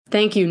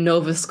Thank you,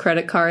 Novus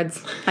credit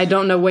cards. I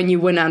don't know when you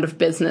went out of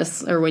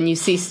business or when you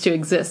ceased to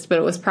exist, but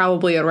it was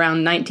probably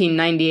around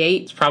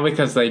 1998. It's probably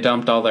because they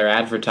dumped all their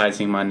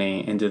advertising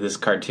money into this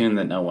cartoon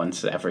that no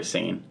one's ever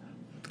seen.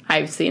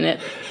 I've seen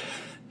it.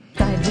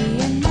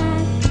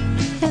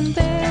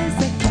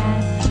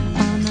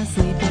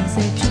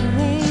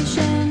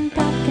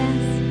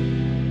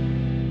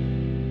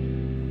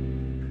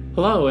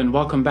 Hello, and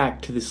welcome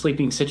back to the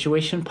Sleeping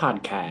Situation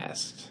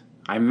Podcast.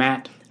 I'm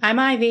Matt. I'm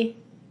Ivy.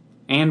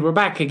 And we're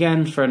back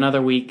again for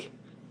another week.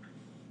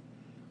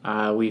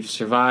 We've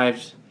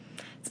survived.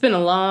 It's been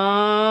a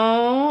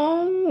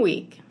long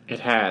week.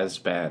 It has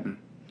been.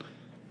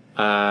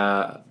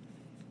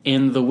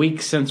 In the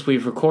week since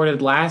we've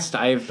recorded last,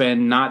 I've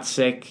been not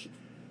sick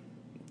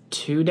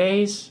 2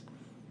 days?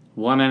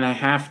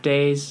 1.5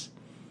 days?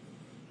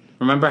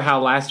 Remember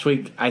how last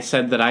week I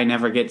said that I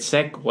never get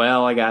sick?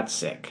 Well, I got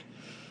sick.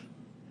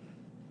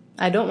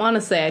 I don't want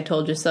to say I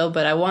told you so,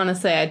 but I want to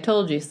say I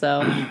told you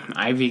so.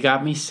 Ivy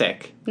got me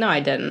sick. No, I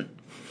didn't.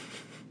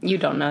 You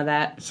don't know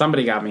that.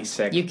 Somebody got me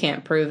sick. You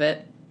can't prove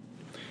it.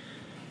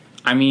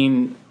 I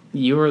mean,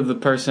 you were the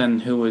person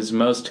who was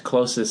most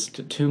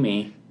closest to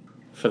me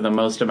for the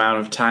most amount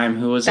of time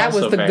who was also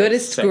very sick. That was the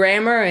goodest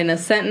grammar in a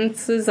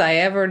sentences I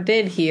ever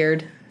did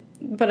heard.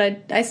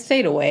 But I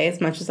stayed away as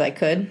much as I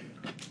could.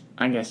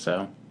 I guess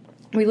so.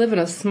 We live in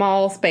a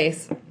small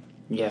space.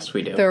 Yes,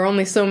 we do. There are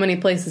only so many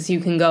places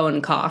you can go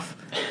and cough.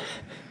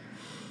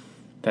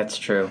 That's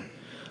true.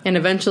 And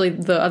eventually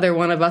the other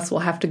one of us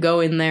will have to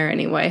go in there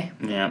anyway.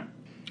 Yeah.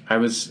 I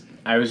was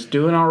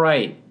doing all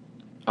right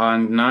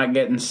on not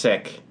getting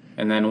sick.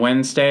 And then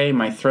Wednesday,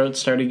 my throat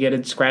started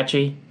getting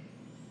scratchy.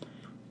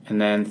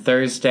 And then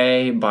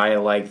Thursday, by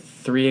like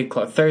 3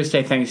 o'clock,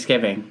 Thursday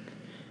Thanksgiving,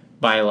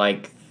 by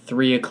like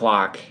 3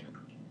 o'clock,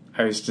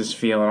 I was just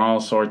feeling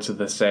all sorts of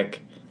the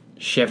sick.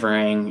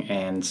 Shivering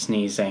and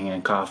sneezing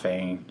and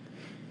coughing.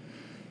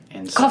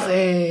 And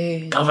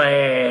coughing!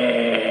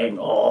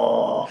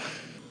 Oh!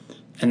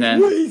 And then...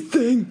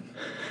 Wheezing!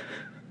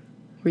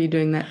 Were you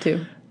doing that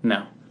too?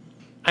 No.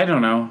 I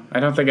don't know.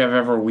 I don't think I've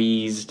ever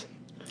wheezed.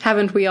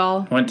 Haven't we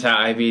all? Went to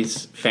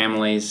Ivy's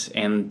family's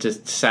and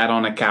just sat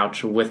on a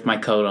couch with my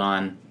coat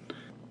on,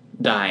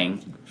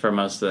 dying for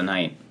most of the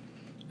night.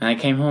 And I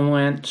came home and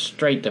went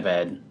straight to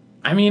bed.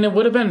 I mean, it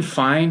would have been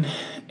fine,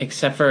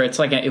 except for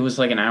it was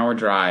like an hour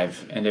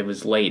drive, and it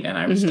was late, and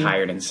I was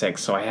tired and sick,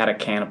 so I had a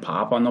can of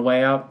pop on the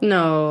way up.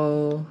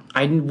 No.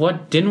 I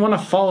didn't want to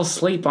fall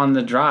asleep on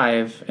the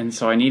drive, and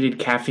so I needed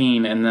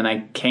caffeine, and then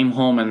I came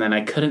home, and then I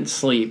couldn't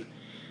sleep,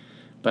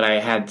 but I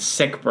had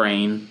sick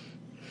brain,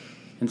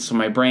 and so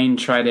my brain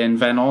tried to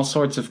invent all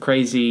sorts of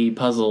crazy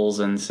puzzles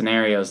and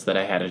scenarios that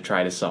I had to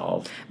try to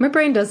solve. My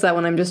brain does that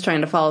when I'm just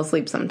trying to fall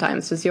asleep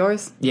sometimes. Does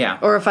yours? Yeah.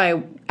 Or if I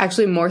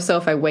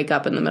wake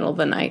up in the middle of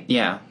the night.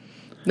 Yeah.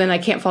 Then I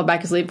can't fall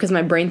back asleep because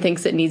my brain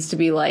thinks it needs to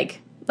be like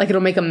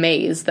it'll make a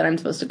maze that I'm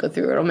supposed to go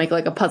through. It'll make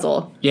like a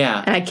puzzle.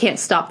 Yeah. And I can't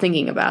stop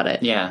thinking about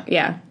it. Yeah.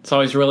 Yeah. It's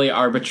always really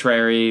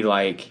arbitrary,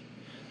 like,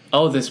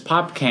 oh, this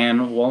pop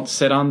can won't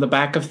sit on the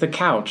back of the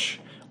couch.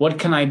 What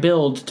can I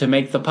build to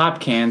make the pop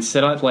can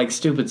sit on, like,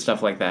 stupid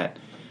stuff like that.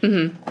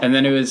 Mm-hmm. And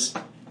then it was,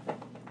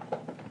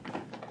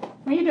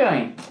 what are you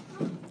doing?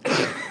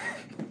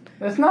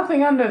 There's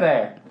nothing under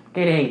there.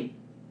 Diddy.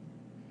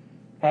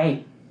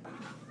 Hey.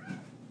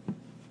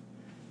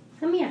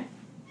 Come here.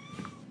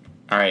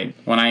 Alright,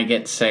 when I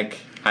get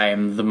sick, I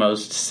am the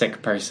most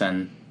sick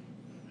person.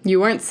 You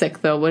weren't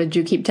sick, though. What did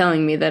you keep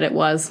telling me that it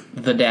was?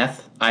 The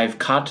death. I've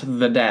caught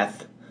the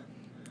death.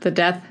 The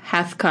death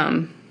hath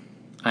come.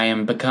 I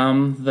am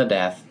become the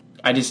death.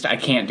 I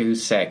can't do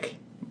sick.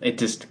 It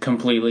just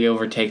completely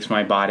overtakes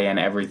my body and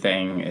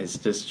everything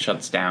just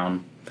shuts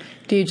down.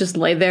 Do you just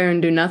lay there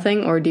and do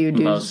nothing, or do you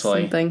do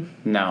Mostly. something?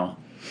 No.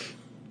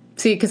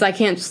 See, because I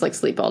can't just,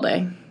 sleep all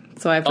day.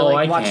 So I have to,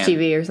 watch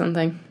TV or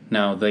something.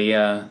 No,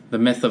 the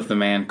myth of the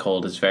man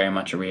cold is very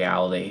much a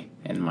reality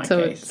in my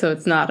case. So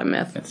it's not a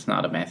myth. It's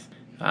not a myth.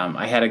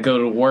 I had to go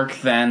to work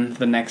then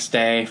the next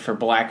day for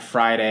Black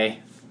Friday.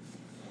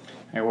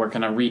 I work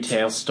in a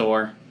retail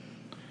store.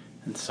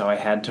 And so I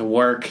had to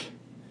work.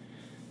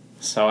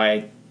 So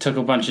I took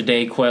a bunch of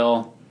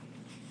Dayquil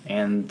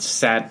and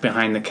sat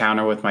behind the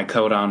counter with my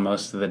coat on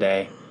most of the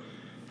day.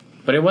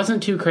 But it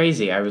wasn't too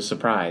crazy. I was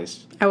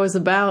surprised. I was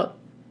about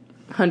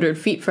 100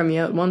 feet from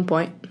you at one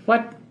point.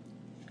 What?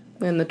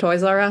 In the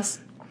Toys R Us.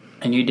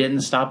 And you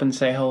didn't stop and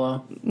say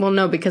hello? Well,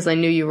 no, because I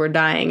knew you were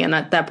dying, and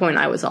at that point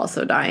I was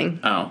also dying.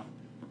 Oh.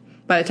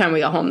 By the time we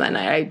got home that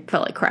night, I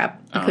felt like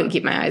crap. I couldn't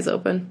keep my eyes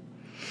open.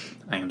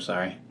 I am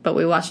sorry. But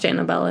we watched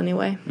Annabelle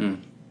anyway.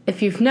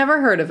 If you've never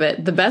heard of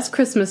it, the best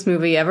Christmas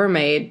movie ever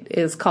made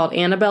is called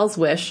Annabelle's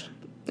Wish.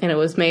 And it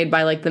was made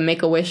by, the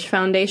Make-A-Wish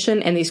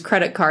Foundation, and these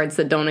credit cards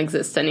that don't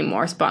exist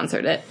anymore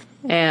sponsored it.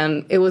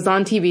 And it was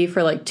on TV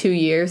for 2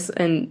 years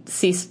and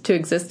ceased to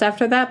exist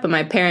after that. But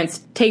my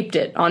parents taped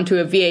it onto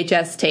a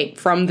VHS tape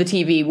from the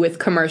TV with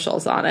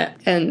commercials on it.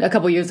 And a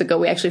couple years ago,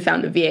 we actually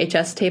found a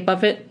VHS tape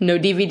of it. No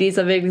DVDs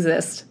of it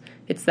exist.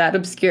 It's that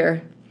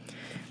obscure.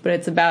 But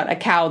it's about a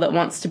cow that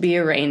wants to be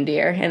a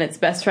reindeer, and it's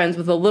best friends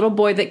with a little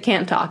boy that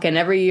can't talk, and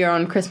every year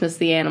on Christmas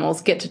the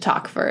animals get to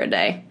talk for a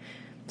day.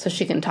 So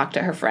she can talk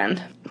to her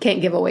friend.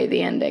 Can't give away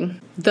the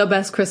ending. The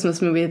best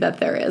Christmas movie that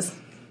there is.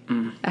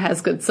 It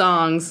has good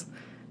songs,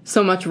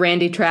 so much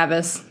Randy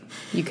Travis,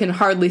 you can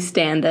hardly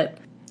stand it,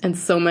 and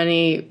so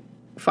many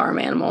farm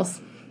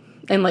animals.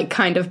 And, like,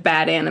 kind of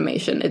bad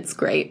animation. It's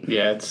great.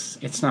 Yeah,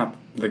 it's not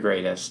the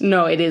greatest.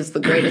 No, it is the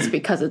greatest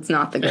because it's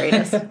not the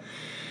greatest.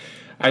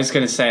 I was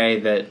going to say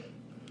that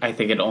I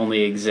think it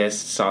only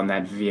exists on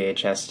that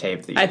VHS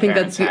tape that your I think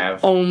parents that's the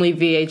have. only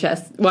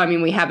VHS. Well, I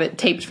mean, we have it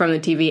taped from the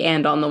TV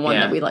and on the one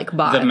that we, like,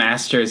 bought. The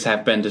masters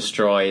have been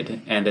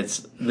destroyed, and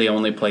it's the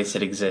only place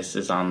it exists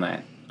is on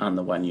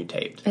the one you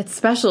taped. It's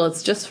special.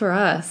 It's just for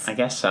us. I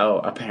guess so,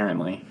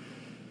 apparently.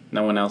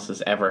 No one else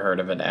has ever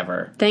heard of it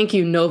ever. Thank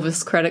you,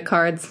 Novus credit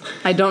cards.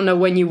 I don't know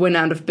when you went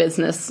out of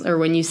business or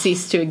when you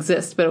ceased to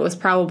exist, but it was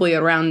probably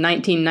around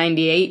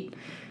 1998.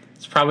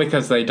 It's probably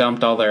because they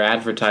dumped all their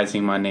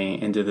advertising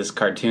money into this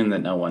cartoon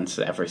that no one's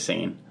ever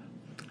seen.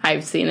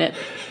 I've seen it.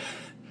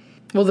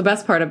 Well, the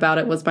best part about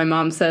it was my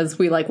mom says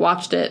we, like,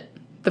 watched it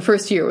the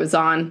first year it was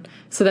on,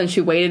 so then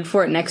she waited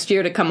for it next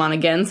year to come on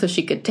again so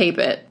she could tape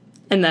it.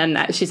 And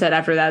then she said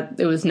after that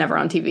it was never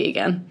on TV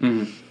again.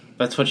 Mm-hmm.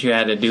 That's what you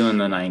had to do in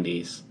the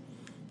 90s.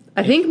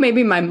 I think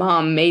maybe my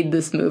mom made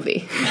this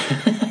movie.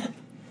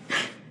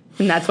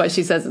 And that's why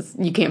she says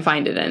you can't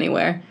find it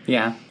anywhere.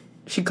 Yeah.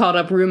 She called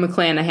up Rue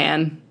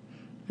McClanahan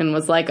and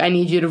was like, I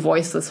need you to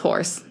voice this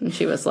horse. And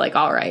she was like,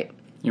 all right.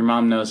 Your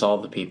mom knows all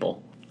the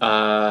people.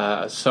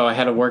 So I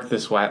had to work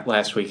this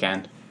last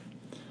weekend.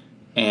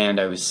 And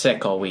I was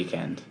sick all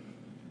weekend.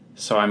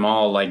 So I'm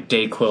all, like,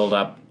 Dayquil'd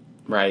up,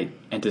 right?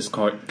 And just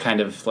kind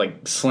of,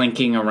 like,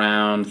 slinking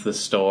around the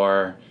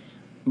store.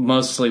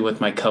 Mostly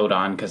with my coat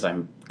on because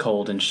I'm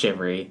cold and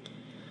shivery.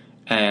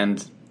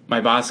 And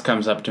my boss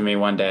comes up to me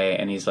one day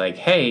and he's like,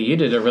 hey, you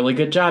did a really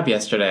good job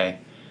yesterday.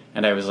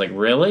 And I was like,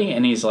 really?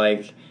 And he's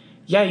like,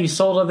 yeah, you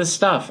sold all this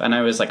stuff. And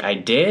I was like, I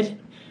did?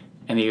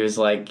 And he was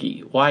like,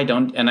 why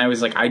don't... And I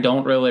was like, I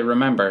don't really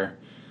remember.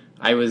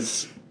 I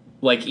was,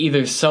 like,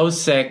 either so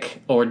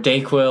sick or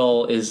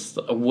Dayquil is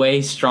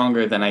way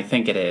stronger than I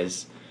think it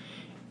is.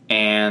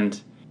 And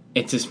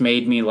it just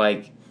made me,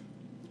 like,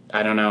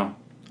 I don't know.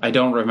 I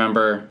don't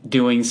remember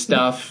doing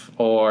stuff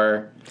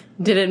or...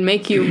 Did it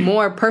make you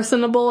more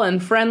personable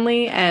and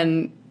friendly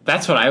and...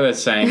 That's what I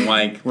was saying.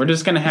 Like, we're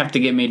just going to have to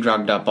get me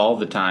drugged up all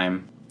the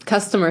time.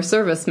 Customer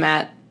service,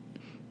 Matt,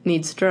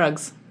 needs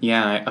drugs.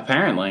 Yeah,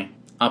 apparently.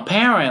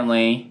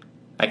 Apparently.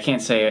 I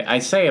can't say it. I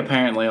say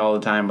apparently all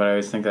the time, but I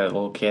always think of that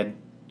little kid.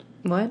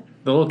 What?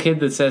 The little kid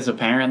that says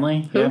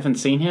apparently? Who? You haven't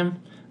seen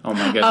him? Oh,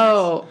 my goodness.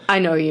 Oh, I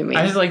know what you mean.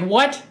 I was like,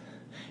 what?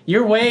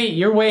 You're way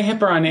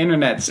hipper on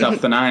internet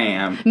stuff than I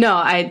am.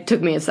 No, it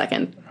took me a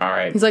second. All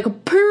right. He's like,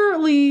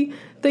 apparently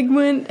they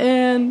went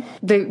and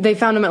they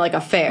found him at, like,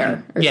 a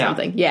fair or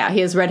something. Yeah, he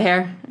has red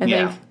hair, I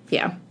think.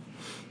 Yeah.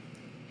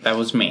 That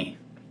was me.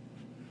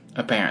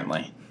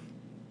 Apparently.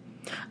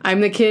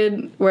 I'm the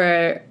kid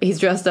where he's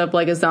dressed up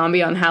like a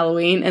zombie on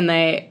Halloween, and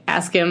they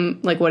ask him,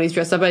 like, what he's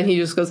dressed up as, and he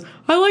just goes,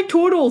 I like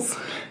turtles.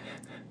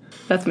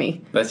 That's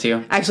me. That's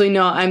you? Actually,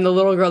 no, I'm the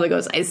little girl that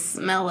goes, I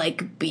smell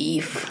like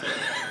beef.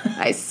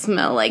 I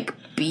smell like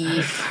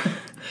beef.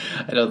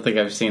 I don't think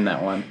I've seen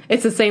that one.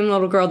 It's the same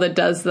little girl that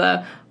does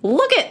the,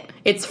 look it,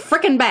 it's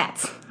frickin'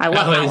 bats. I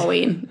love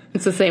Halloween.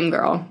 It's the same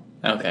girl.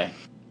 Okay.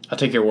 I'll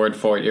take your word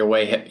for it. You're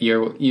way hip.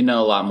 You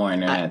know a lot more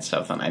internet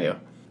stuff than I do.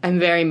 I'm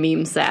very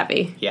meme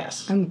savvy.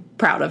 Yes. I'm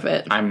proud of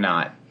it. I'm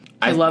not.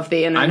 I love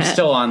the internet. I'm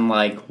still on,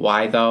 like,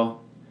 why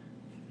though?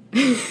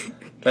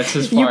 That's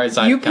as far as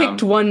I've come. You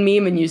picked one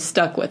meme and you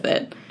stuck with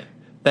it.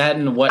 That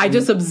and what... I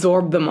just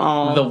absorbed them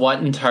all. The what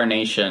in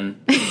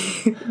tarnation.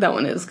 That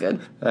one is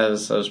good. That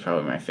was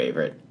probably my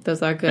favorite.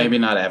 Those are good. Maybe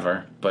not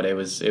ever, but it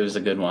was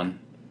a good one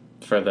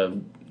for the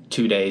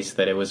 2 days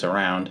that it was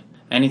around.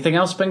 Anything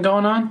else been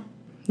going on?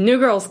 New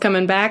Girl's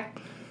coming back.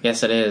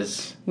 Yes, it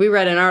is. We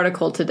read an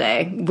article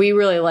today. We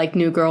really like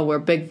New Girl. We're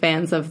big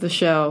fans of the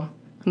show.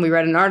 And we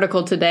read an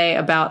article today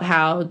about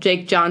how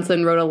Jake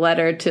Johnson wrote a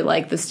letter to,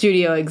 like, the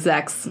studio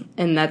execs,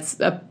 and that's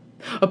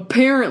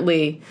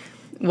apparently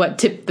what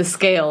tipped the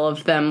scale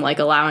of them, like,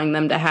 allowing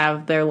them to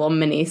have their little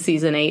mini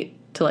season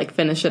 8 to, like,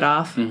 finish it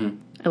off. Mm-hmm.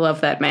 I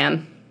love that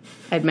man.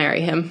 I'd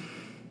marry him.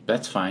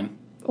 That's fine.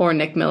 Or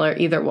Nick Miller,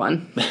 either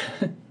one.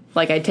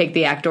 Like, I'd take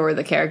the actor or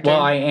the character. Well,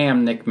 I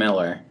am Nick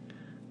Miller.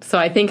 So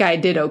I think I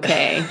did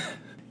okay.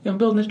 I'm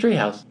building a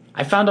treehouse.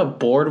 I found a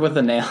board with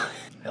a nail.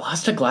 I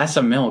lost a glass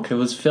of milk. It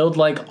was filled,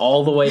 like,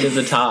 all the way to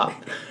the top.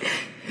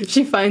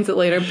 She finds it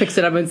later, picks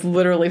it up, and it's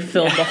literally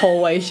filled the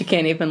whole way. She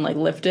can't even, like,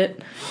 lift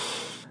it.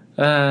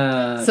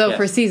 So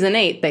for season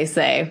 8, they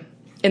say,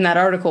 in that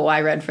article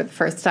I read for the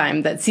first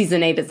time, that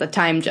season 8 is a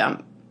time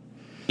jump.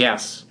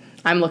 Yes.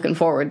 I'm looking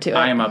forward to it.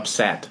 I am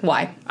upset.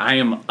 Why? I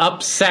am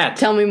upset.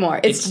 Tell me more.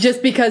 It's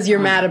just because you're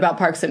mad about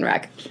Parks and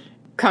Rec.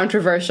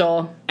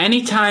 Controversial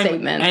Anytime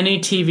statement. Any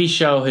TV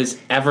show has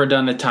ever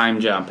done a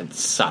time jump, it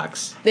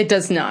sucks. It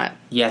does not.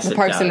 Yes, the it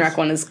Parks does. and Rec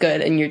one is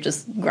good, and you're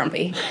just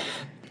grumpy.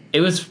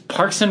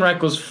 Parks and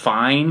Rec was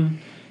fine.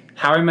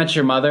 How I Met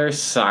Your Mother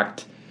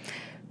sucked.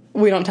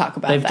 We don't talk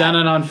about They've that. done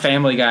it on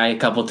Family Guy a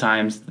couple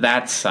times.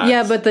 That sucks.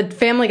 Yeah, but the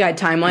Family Guy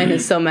timeline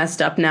is so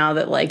messed up now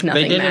that, like,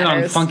 nothing They did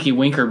matters. it on Funky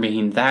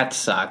Winkerbean. That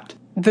sucked.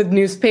 The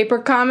newspaper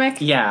comic?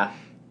 Yeah.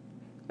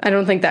 I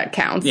don't think that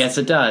counts. Yes,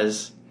 it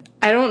does.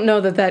 I don't know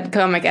that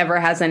comic ever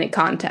has any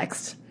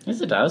context.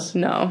 Yes, it does.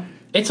 No.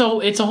 It's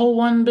a whole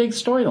one big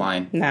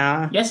storyline.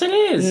 Nah. Yes, it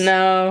is.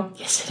 No.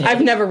 Yes, it is.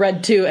 I've never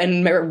read 2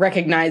 and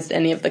recognized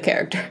any of the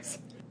characters.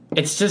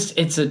 It's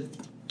a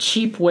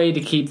cheap way to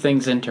keep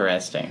things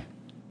interesting.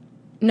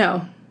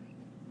 No.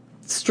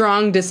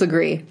 Strong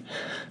disagree.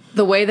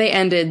 The way they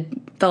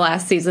ended the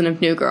last season of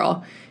New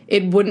Girl,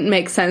 it wouldn't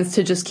make sense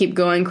to just keep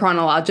going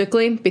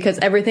chronologically because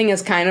everything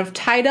is kind of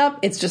tied up.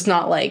 It's just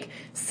not, like,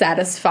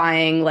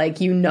 satisfying, like,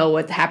 you know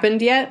what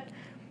happened yet,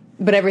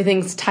 but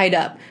everything's tied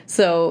up.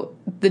 So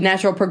the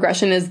natural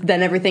progression is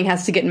then everything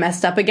has to get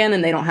messed up again,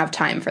 and they don't have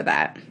time for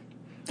that.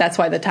 That's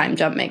why the time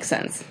jump makes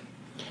sense.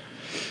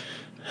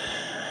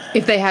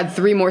 If they had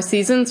 3 more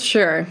seasons,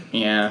 sure.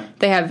 Yeah.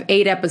 They have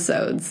 8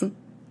 episodes.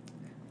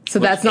 So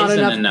that's not isn't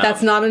enough. enough.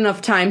 That's not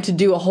enough time to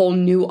do a whole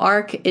new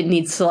arc. It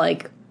needs to,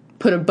 like,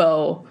 put a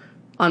bow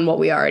on what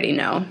we already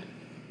know.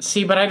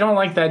 See, but I don't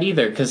like that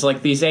either, because,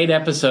 like, these 8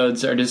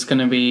 episodes are just going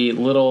to be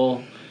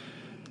little,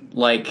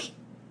 like,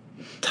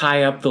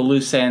 tie up the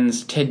loose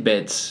ends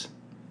tidbits,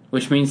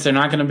 which means they're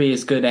not going to be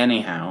as good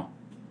anyhow,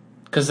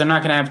 because they're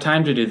not going to have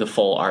time to do the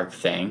full arc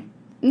thing.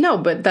 No,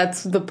 but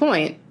that's the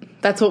point.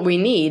 That's what we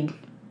need.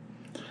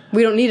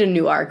 We don't need a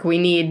new arc. We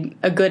need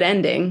a good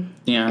ending.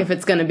 Yeah. If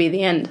it's going to be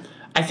the end.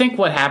 I think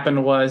what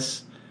happened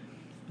was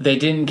they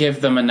didn't give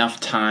them enough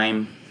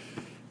time.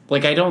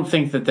 Like, I don't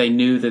think that they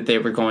knew that they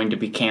were going to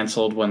be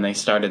canceled when they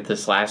started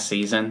this last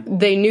season.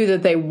 They knew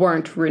that they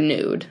weren't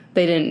renewed.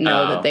 They didn't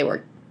know that they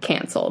were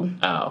canceled.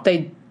 Oh.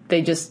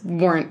 They just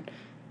weren't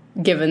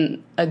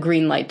given a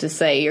green light to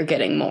say you're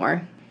getting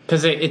more.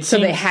 Because it So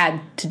seems they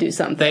had to do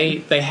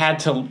something. they had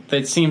to.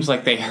 It seems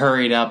like they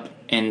hurried up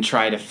and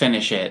tried to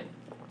finish it.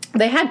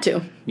 They had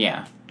to.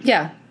 Yeah.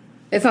 Yeah.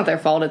 It's not their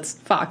fault. It's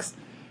Fox.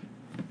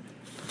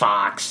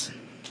 Fox.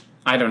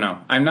 I don't know.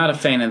 I'm not a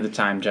fan of the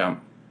time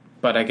jump,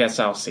 but I guess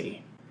I'll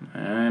see. I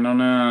don't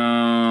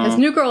know. Has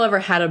New Girl ever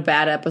had a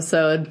bad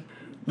episode?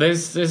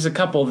 There's a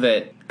couple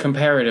that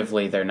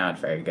comparatively they're not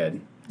very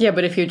good. Yeah,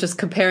 but if you're just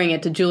comparing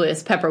it to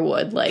Julius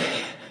Pepperwood, like,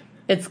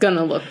 it's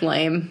gonna look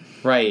lame.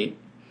 Right.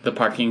 The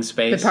parking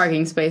space. The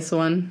parking space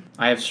one.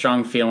 I have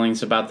strong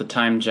feelings about the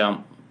time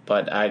jump,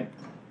 but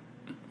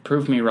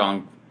prove me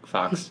wrong,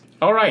 Fox.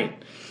 All right.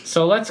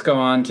 So let's go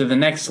on to the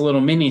next little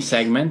mini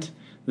segment.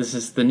 This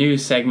is the new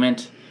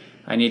segment.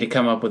 I need to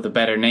come up with a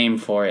better name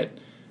for it.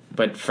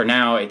 But for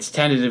now, it's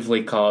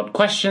tentatively called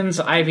Questions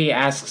Ivy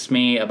Asks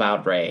Me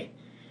About Ray.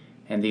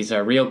 And these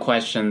are real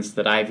questions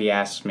that Ivy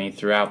asks me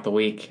throughout the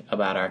week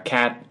about our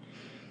cat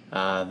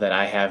that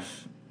I have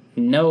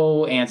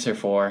no answer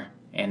for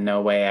and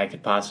no way I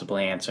could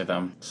possibly answer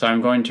them. So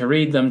I'm going to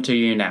read them to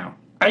you now.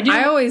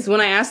 I always,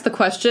 when I ask the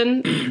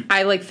question,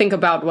 I, like, think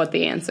about what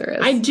the answer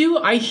is. I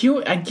do.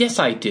 Yes,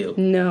 I do.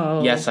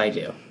 No. Yes, I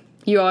do.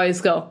 You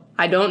always go,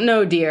 I don't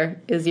know,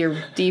 dear, is your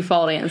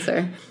default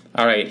answer.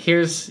 All right,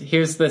 here's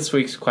this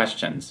week's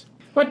questions.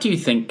 What do you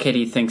think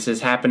Kitty thinks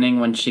is happening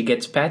when she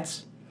gets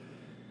pets?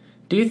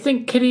 Do you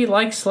think Kitty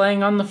likes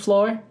laying on the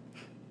floor?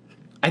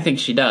 I think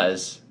she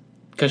does,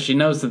 because she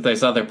knows that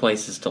there's other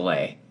places to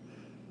lay,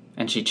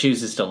 and she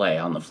chooses to lay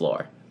on the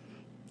floor.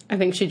 I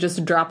think she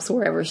just drops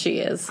wherever she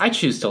is. I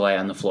choose to lay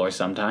on the floor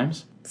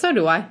sometimes. So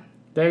do I.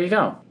 There you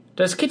go.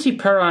 Does Kitty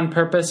purr on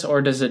purpose,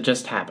 or does it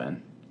just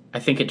happen? I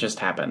think it just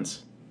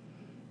happens.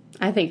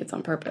 I think it's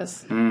on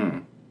purpose. This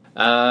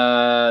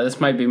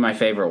might be my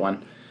favorite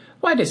one.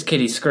 Why does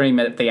Kitty scream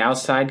at the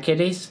outside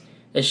kitties?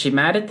 Is she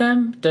mad at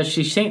them? Does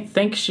she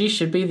think she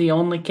should be the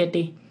only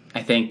kitty?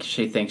 I think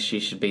she thinks she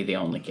should be the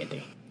only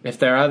kitty. If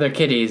there are other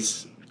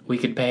kitties, we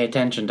could pay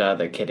attention to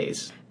other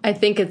kitties. I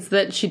think it's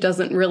that she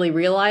doesn't really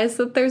realize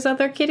that there's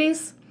other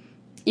kitties.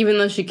 Even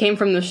though she came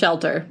from the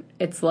shelter,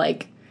 it's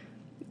like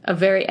a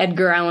very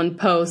Edgar Allan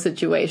Poe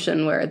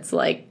situation where it's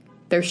like,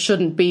 there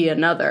shouldn't be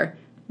another,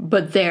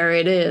 but there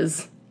it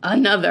is,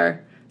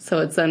 another. So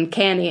it's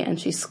uncanny, and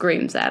she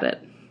screams at it.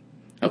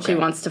 And Okay. she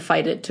wants to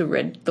fight it to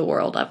rid the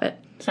world of it.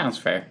 Sounds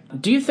fair.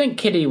 Do you think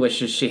Kitty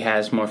wishes she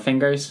has more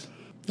fingers?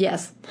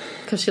 Yes,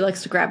 because she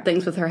likes to grab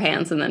things with her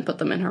hands and then put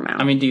them in her mouth.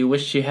 I mean, do you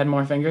wish she had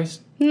more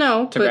fingers?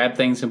 No, To grab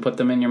things and put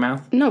them in your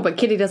mouth? no, but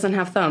Kitty doesn't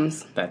have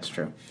thumbs. That's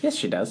true. Yes,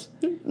 she does.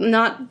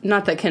 Not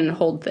that can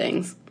hold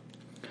things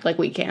like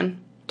we can.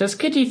 Does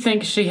Kitty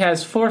think she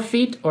has 4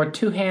 feet or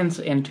 2 hands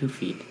and 2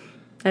 feet?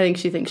 I think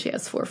she thinks she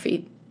has 4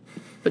 feet.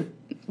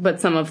 But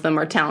some of them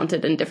are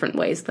talented in different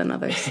ways than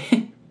others.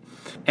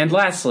 And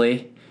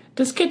lastly,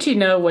 does Kitty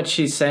know what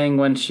she's saying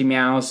when she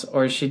meows,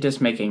 or is she just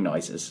making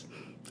noises?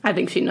 I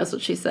think she knows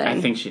what she's saying. I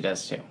think she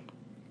does too.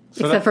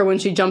 So Except for when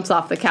she jumps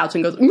off the couch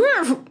and goes,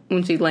 "Meow,"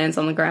 when she lands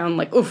on the ground,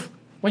 like, oof.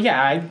 Well,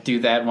 yeah, I do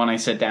that when I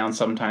sit down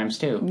sometimes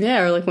too.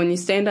 Yeah, or like when you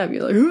stand up,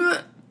 you're like,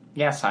 "Ugh."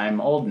 Yes,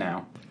 I'm old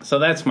now. So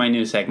that's my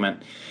new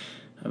segment.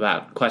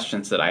 about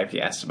questions that I've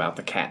asked about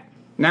the cat.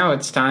 Now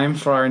it's time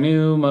for our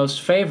new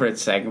most favorite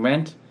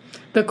segment.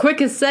 The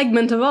quickest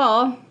segment of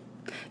all.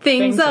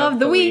 Things of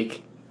the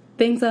week.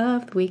 Things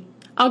of the week.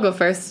 I'll go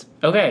first.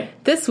 Okay.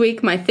 This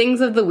week, my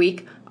things of the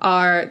week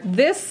are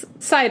this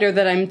cider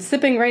that I'm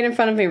sipping right in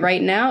front of me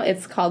right now.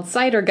 It's called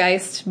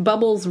Cidergeist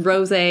Bubbles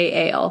Rosé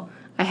Ale.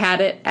 I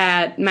had it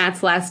at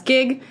Matt's last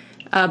gig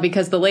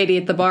because the lady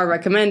at the bar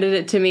recommended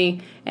it to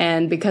me,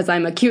 and because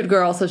I'm a cute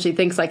girl, so she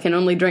thinks I can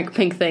only drink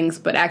pink things,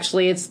 but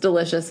actually it's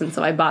delicious, and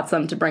so I bought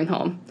some to bring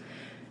home.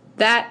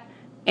 That,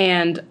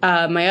 and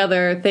my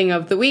other thing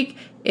of the week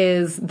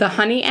is the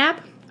Honey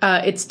app.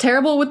 It's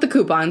terrible with the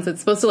coupons.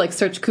 It's supposed to, like,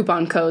 search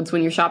coupon codes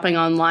when you're shopping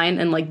online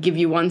and, like, give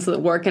you ones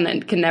that work, and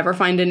it can never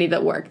find any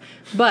that work.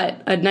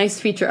 But a nice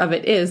feature of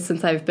it is,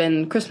 since I've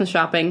been Christmas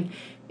shopping,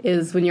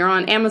 is when you're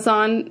on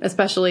Amazon,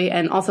 especially,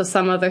 and also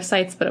some other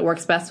sites, but it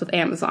works best with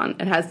Amazon.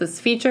 It has this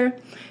feature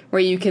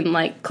where you can,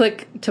 like,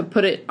 click to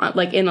put it,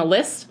 like, in a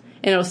list,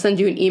 and it'll send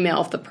you an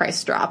email if the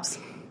price drops.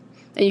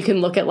 And you can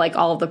look at, like,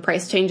 all of the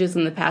price changes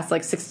in the past,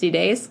 like, 60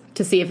 days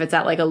to see if it's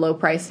at, like, a low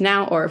price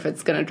now or if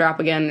it's going to drop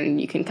again,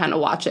 and you can kind of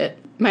watch it.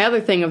 My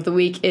other thing of the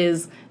week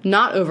is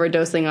not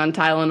overdosing on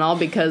Tylenol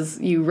because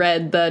you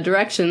read the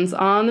directions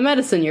on the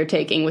medicine you're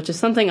taking, which is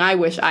something I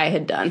wish I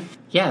had done.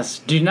 Yes,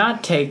 do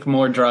not take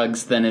more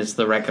drugs than is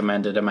the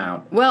recommended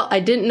amount. Well,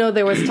 I didn't know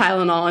there was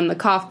Tylenol in the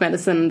cough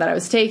medicine that I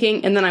was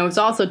taking, and then I was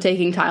also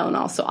taking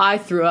Tylenol, so I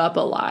threw up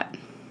a lot.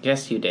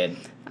 Yes, you did.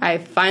 I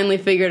finally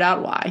figured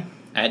out why.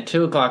 At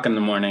 2 o'clock in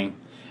the morning,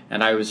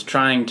 and I was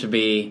trying to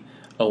be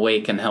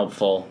awake and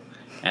helpful,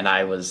 and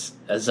I was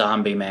a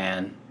zombie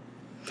man.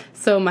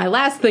 So my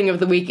last thing of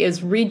the week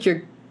is read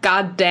your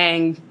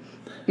goddamn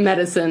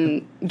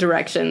medicine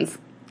directions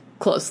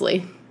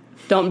closely.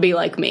 Don't be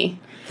like me.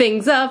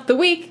 Things of the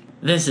week.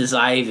 This is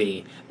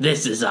Ivy.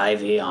 This is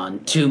Ivy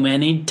on too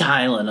many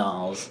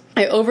Tylenols.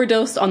 I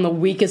overdosed on the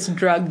weakest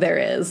drug there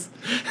is.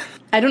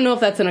 I don't know if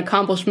that's an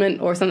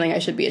accomplishment or something I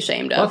should be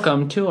ashamed of.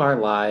 Welcome to our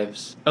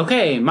lives.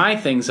 Okay, my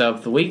things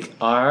of the week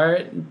are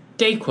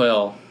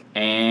Dayquil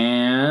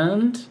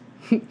and...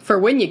 For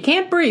when you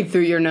can't breathe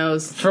through your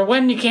nose. For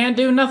when you can't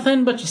do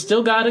nothing, but you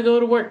still gotta go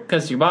to work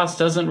because your boss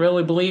doesn't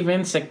really believe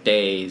in sick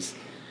days.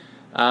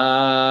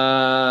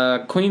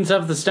 Queens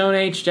of the Stone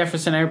Age,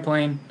 Jefferson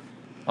Airplane.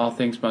 All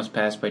Things Must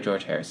Pass by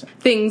George Harrison.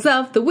 Things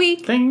of the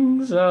week.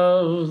 Things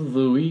of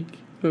the week.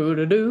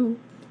 Who-da-do.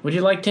 Would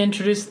you like to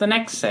introduce the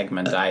next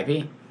segment,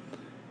 Ivy?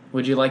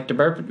 Would you like to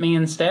burp at me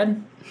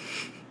instead?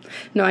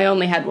 No, I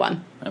only had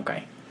one.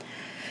 Okay.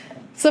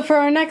 So for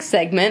our next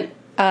segment,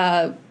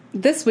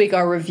 this week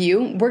our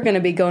review, we're going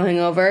to be going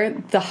over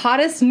the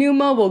hottest new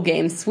mobile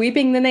game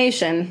sweeping the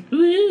nation.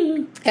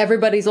 Woo.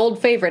 Everybody's old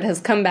favorite has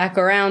come back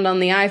around on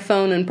the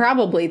iPhone and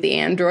probably the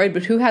Android,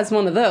 but who has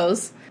one of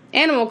those?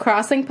 Animal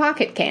Crossing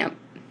Pocket Camp.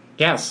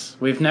 Yes,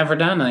 we've never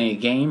done a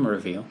game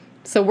review.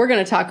 So we're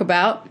going to talk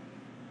about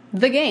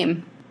the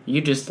game.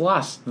 You just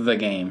lost the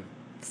game.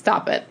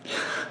 Stop it.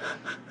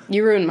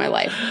 You ruined my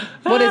life.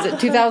 What is it,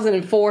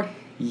 2004?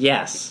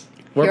 Yes.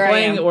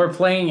 Here We're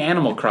playing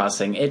Animal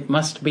Crossing. It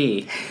must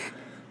be.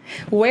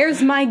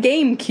 Where's my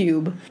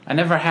GameCube? I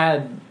never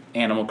had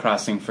Animal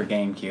Crossing for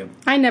GameCube.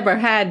 I never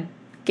had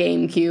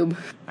GameCube.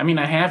 I mean,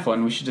 I have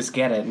one. We should just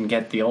get it and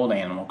get the old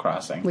Animal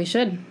Crossing. We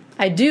should.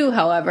 I do,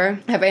 however,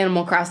 have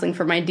Animal Crossing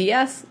for my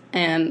DS,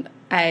 and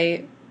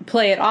I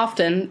play it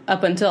often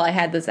up until I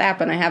had this app,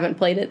 and I haven't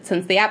played it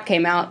since the app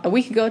came out a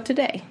week ago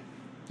today.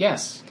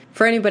 Yes.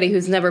 For anybody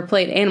who's never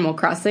played Animal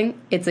Crossing,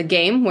 it's a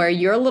game where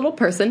you're a little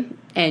person,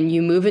 and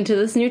you move into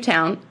this new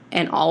town,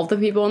 and all of the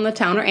people in the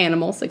town are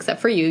animals, except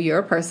for you, you're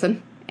a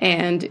person,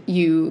 and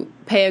you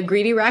pay a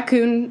greedy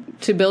raccoon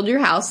to build your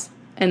house,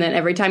 and then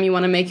every time you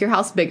want to make your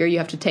house bigger, you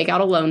have to take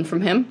out a loan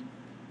from him,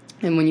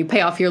 and when you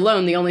pay off your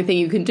loan, the only thing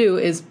you can do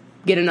is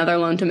get another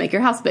loan to make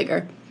your house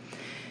bigger.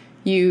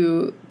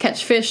 You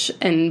catch fish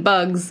and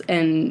bugs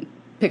and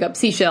pick up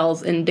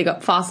seashells and dig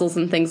up fossils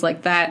and things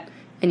like that,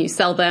 and you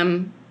sell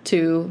them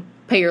to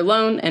pay your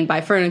loan and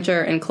buy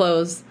furniture and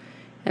clothes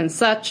and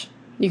such.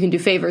 You can do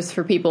favors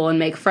for people and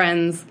make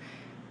friends.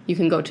 You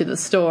can go to the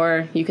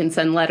store. You can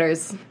send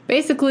letters.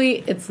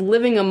 Basically, it's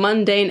living a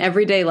mundane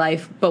everyday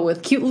life, but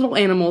with cute little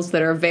animals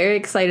that are very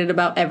excited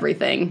about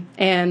everything.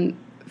 And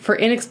for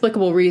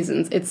inexplicable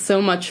reasons, it's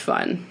so much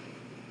fun.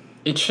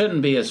 It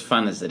shouldn't be as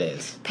fun as it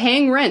is.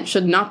 Paying rent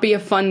should not be a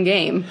fun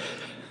game.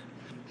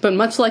 But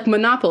much like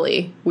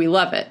Monopoly, we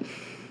love it.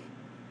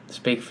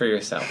 Speak for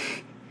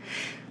yourself.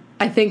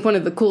 I think one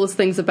of the coolest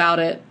things about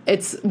it,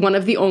 it's one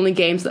of the only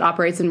games that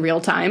operates in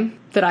real time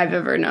that I've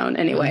ever known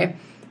anyway. Mm-hmm.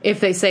 If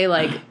they say,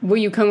 like, will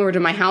you come over to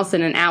my house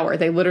in an hour,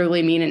 they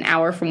literally mean an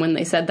hour from when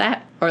they said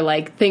that. Or,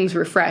 like, things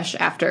refresh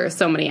after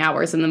so many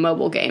hours in the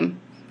mobile game,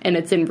 and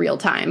it's in real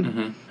time.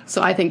 Mm-hmm.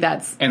 So I think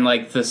that's And,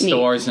 like, the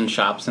stores neat. And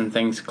shops and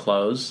things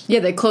close. Yeah,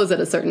 they close at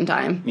a certain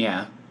time.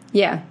 Yeah.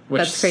 Yeah,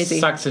 Which that's crazy.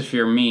 Which sucks if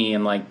you're me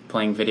and, like,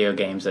 playing video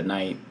games at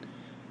night.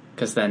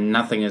 Because then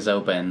nothing is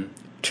open.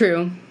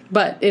 True,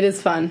 but it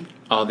is fun.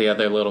 All the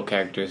other little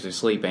characters are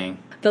sleeping.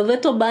 The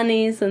little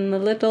bunnies and the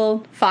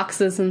little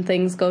foxes and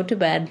things go to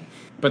bed.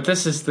 But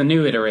this is the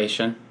new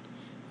iteration.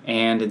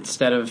 And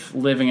instead of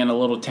living in a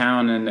little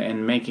town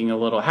and making a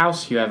little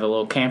house, you have a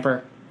little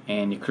camper.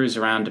 And you cruise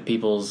around to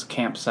people's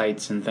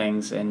campsites and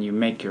things. And you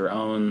make your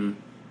own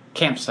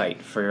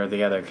campsite for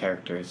the other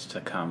characters to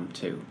come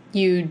to.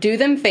 You do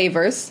them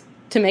favors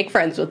to make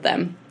friends with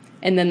them.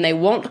 And then they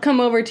won't come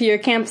over to your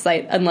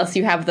campsite unless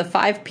you have the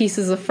 5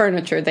 pieces of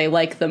furniture they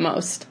like the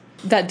most.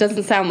 That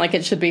doesn't sound like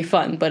it should be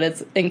fun, but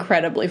it's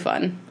incredibly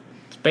fun.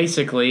 It's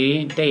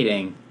basically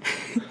dating.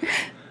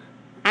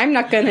 I'm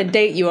not going to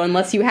date you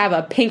unless you have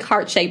a pink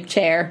heart-shaped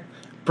chair.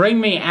 Bring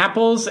me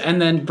apples,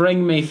 and then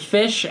bring me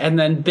fish, and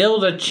then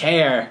build a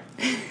chair.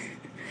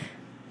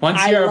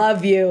 I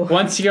love you.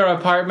 Once your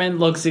apartment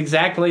looks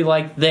exactly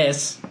like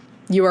this,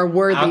 you are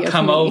worthy of me. I'll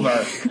come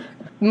over.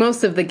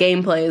 Most of the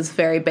gameplay is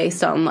very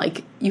based on,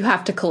 like, you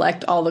have to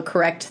collect all the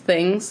correct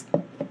things,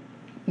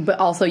 but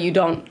also you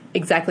don't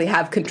exactly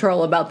have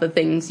control about the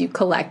things you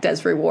collect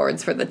as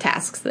rewards for the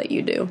tasks that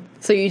you do.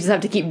 So you just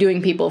have to keep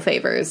doing people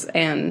favors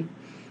and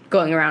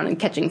going around and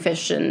catching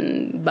fish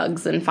and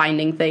bugs and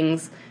finding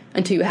things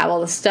until you have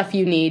all the stuff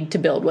you need to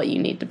build what you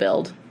need to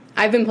build.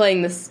 I've been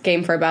playing this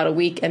game for about a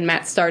week, and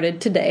Matt started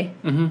today.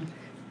 Mm-hmm.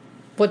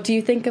 What do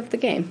you think of the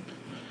game?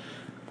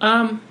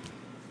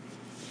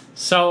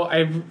 So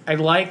I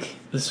like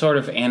the sort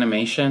of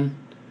animation.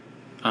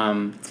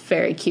 It's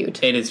very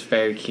cute. It is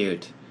very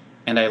cute.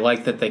 And I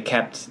like that they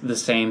kept the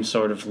same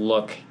sort of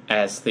look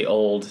as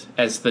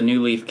the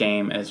New Leaf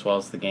game, as well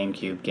as the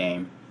GameCube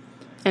game.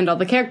 And all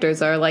the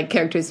characters are like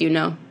characters you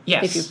know.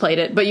 Yes. If you've played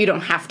it, but you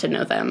don't have to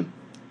know them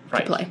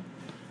to play.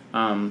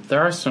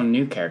 There are some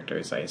new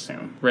characters, I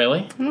assume.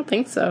 Really? I don't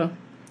think so.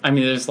 I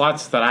mean, there's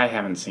lots that I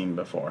haven't seen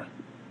before.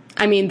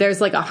 I mean,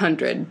 there's like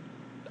 100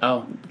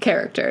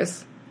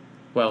 characters.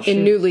 Well,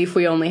 in New Leaf,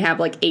 we only have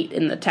like 8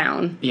 in the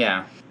town.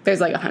 Yeah. There's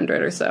like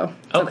 100 or so.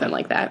 Something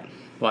like that.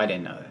 Well, I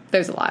didn't know that.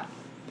 There's a lot.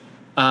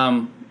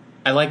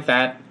 I like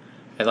that.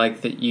 I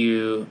like that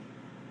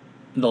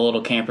the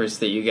little campers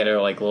that you get are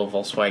like little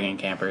Volkswagen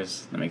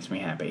campers. That makes me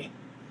happy.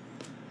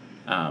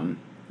 And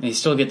you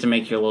still get to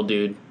make your little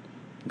dude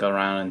go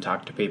around and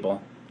talk to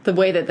people. The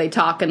way that they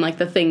talk and like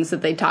the things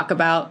that they talk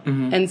about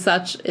and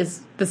such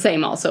is the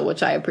same also,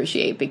 which I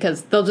appreciate,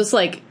 because they'll just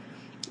like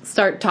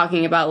start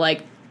talking about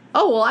like,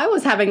 oh, well, I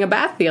was having a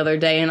bath the other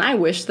day and I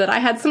wish that I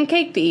had some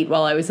cake to eat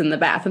while I was in the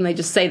bath. And they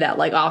just say that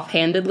like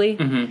offhandedly.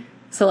 Mm-hmm.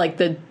 So like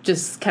the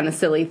just kind of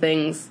silly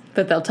things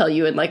that they'll tell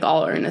you in like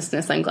all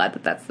earnestness. I'm glad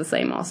that that's the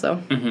same also.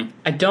 Mm-hmm.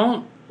 I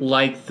don't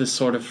like the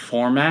sort of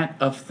format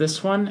of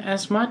this one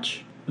as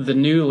much. The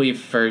New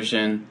Leaf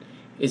version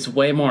is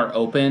way more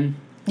open.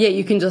 Yeah,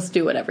 you can just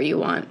do whatever you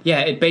want.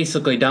 Yeah, it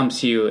basically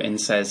dumps you and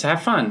says,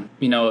 have fun.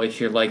 You know,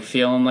 if you're, like,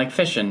 feeling like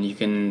fishing, you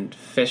can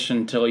fish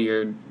until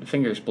your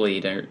fingers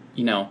bleed, or,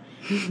 you know.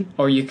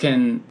 Or you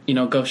can, you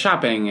know, go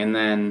shopping and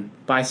then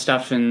buy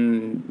stuff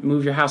and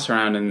move your house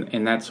around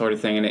and that sort of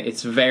thing. And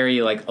it's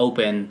very, like,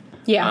 open.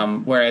 Yeah.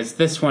 Whereas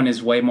this one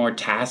is way more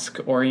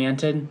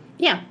task-oriented.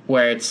 Yeah.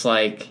 Where it's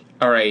like,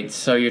 all right,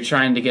 so you're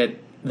trying to get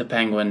the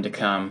penguin to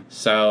come,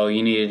 so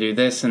you need to do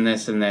this and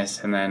this and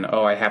this, and then,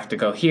 oh, I have to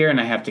go here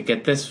and I have to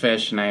get this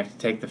fish and I have to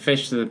take the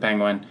fish to the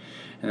penguin,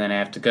 and then I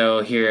have to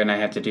go here and I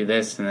have to do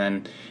this,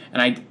 and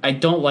I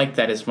don't like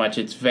that as much.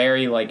 It's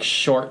very like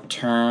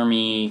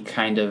short-termy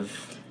kind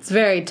of. It's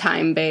very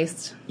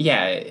time-based.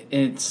 Yeah,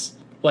 it's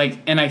like,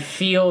 and I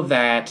feel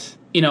that,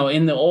 you know,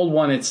 in the old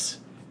one it's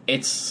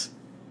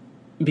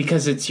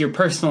because you're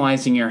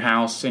personalizing your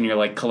house and you're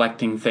like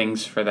collecting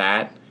things for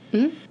that.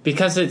 Mm-hmm.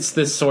 Because it's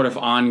this sort of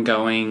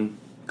ongoing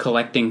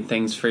collecting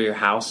things for your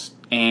house,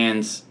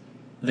 and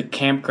the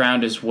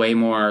campground is way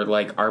more,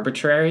 like,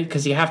 arbitrary,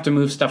 because you have to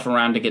move stuff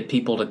around to get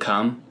people to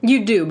come.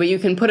 You do, but you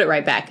can put it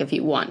right back if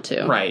you want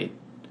to. Right.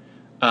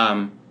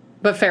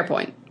 But fair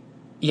point.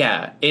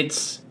 Yeah, it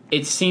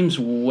seems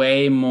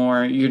way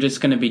more, you're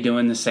just going to be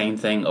doing the same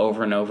thing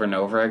over and over and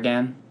over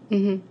again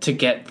to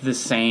get the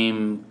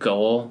same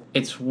goal.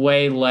 It's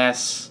way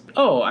less,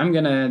 oh, I'm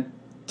going to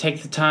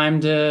take the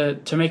time to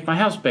make my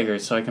house bigger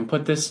so I can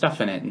put this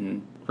stuff in it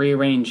and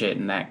rearrange it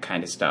and that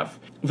kind of stuff.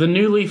 The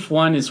New Leaf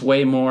one is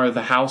way more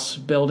the house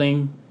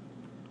building,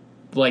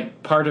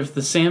 like, part of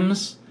The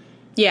Sims.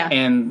 Yeah.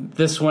 And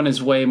this one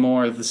is way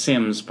more the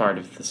Sims part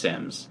of The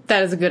Sims.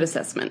 That is a good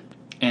assessment.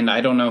 And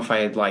I don't know if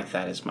I'd like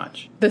that as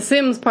much. The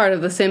Sims part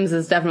of The Sims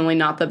is definitely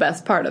not the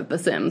best part of The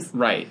Sims.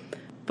 Right.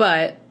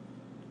 But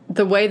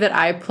the way that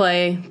I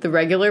play the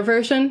regular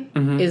version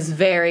is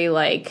very,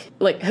 like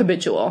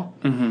habitual.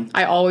 Mm-hmm.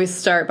 I always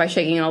start by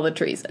shaking all the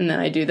trees, and then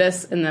I do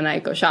this, and then I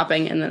go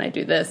shopping, and then I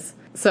do this.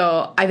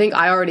 So I think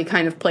I already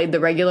kind of played the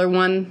regular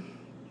one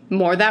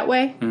more that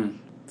way. Mm.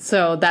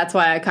 So that's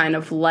why I kind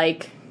of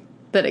like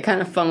that it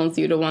kind of funnels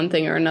you to one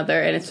thing or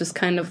another, and it's just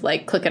kind of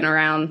like clicking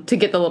around to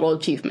get the little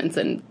achievements.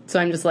 And so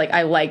I'm just like,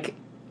 I like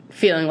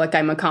feeling like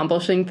I'm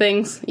accomplishing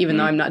things, even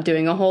though I'm not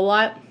doing a whole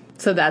lot.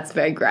 So that's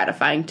very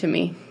gratifying to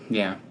me.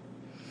 Yeah.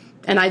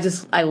 And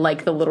I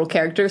like the little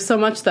characters so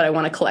much that I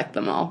want to collect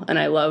them all. And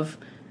I love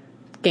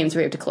games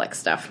where you have to collect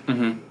stuff.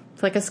 Mm-hmm.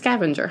 It's like a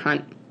scavenger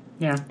hunt.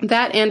 Yeah.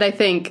 That, and I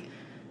think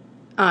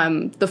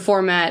The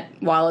format,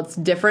 while it's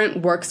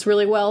different, works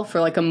really well for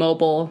like a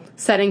mobile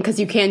setting because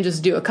you can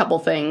just do a couple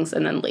things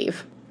and then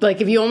leave. Like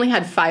if you only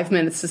had 5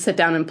 minutes to sit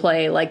down and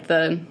play like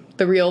the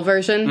real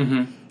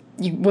version,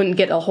 you wouldn't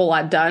get a whole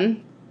lot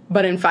done.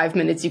 But in 5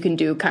 minutes, you can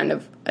do kind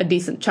of a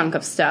decent chunk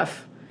of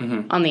stuff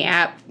on the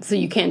app. So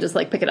you can just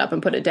like pick it up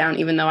and put it down,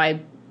 even though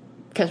I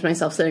catch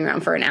myself sitting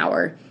around for an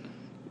hour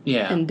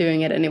and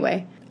doing it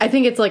anyway. I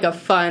think it's like a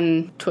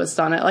fun twist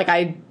on it. Like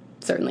I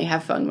certainly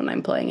have fun when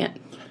I'm playing it.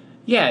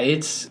 Yeah,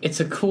 it's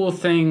a cool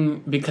thing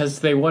because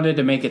they wanted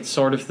to make it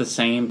sort of the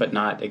same, but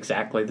not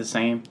exactly the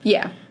same.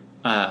 Yeah.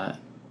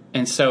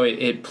 And so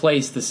it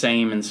plays the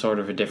same in sort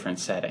of a different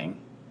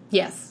setting.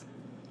 Yes.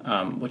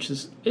 Which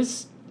is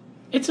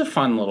it's a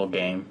fun little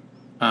game.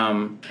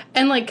 And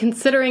like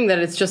considering that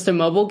it's just a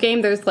mobile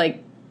game, there's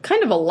like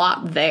kind of a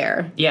lot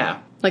there. Yeah.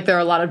 Like there are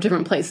a lot of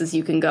different places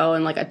you can go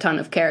and like a ton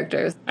of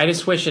characters. I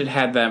just wish it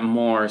had that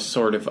more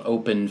sort of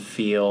open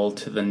feel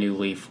to the New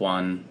Leaf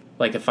one.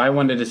 Like if I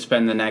wanted to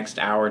spend the next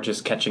hour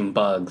just catching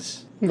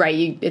bugs.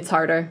 Right, it's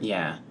harder.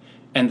 Yeah.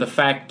 And the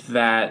fact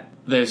that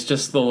there's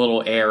just the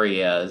little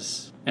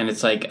areas, and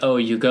it's like, oh,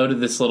 you go to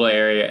this little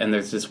area and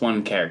there's this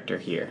one character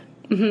here.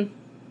 Mm-hmm.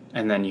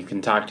 And then you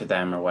can talk to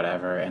them or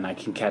whatever, and I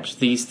can catch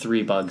these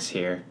 3 bugs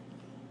here.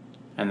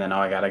 And then,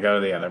 I gotta go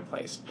to the other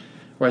place.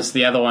 Whereas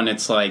the other one,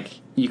 it's like,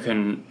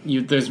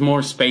 there's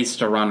more space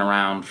to run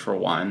around for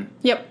one.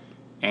 Yep.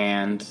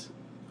 And,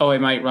 I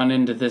might run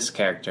into this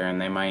character and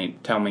they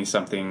might tell me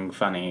something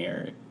funny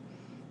or,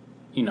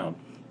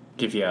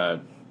 give you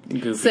a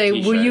goofy Say,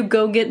 t-shirt. will you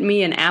go get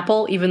me an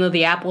apple, even though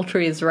the apple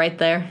tree is right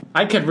there?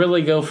 I could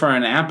really go for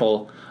an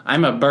apple.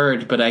 I'm a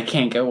bird, but I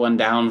can't get one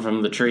down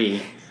from the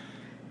tree.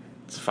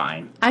 It's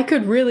fine. I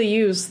could really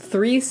use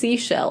 3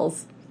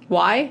 seashells.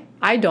 Why?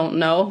 I don't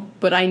know,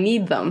 but I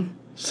need them.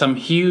 Some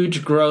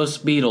huge, gross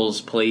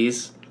beetles,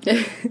 please.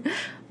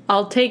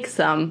 I'll take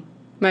some.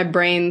 My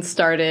brain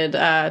started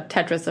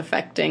Tetris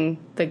affecting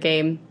the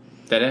game.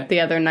 Did it?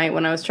 The other night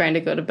when I was trying to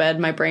go to bed,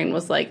 my brain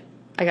was like,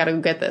 I gotta go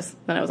get this.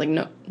 Then I was like,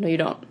 no, you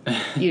don't.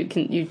 You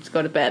just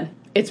go to bed.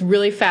 It's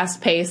really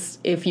fast paced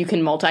if you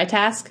can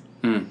multitask.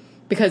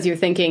 Because you're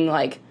thinking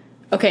like,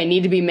 okay, I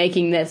need to be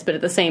making this, but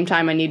at the same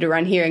time I need to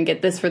run here and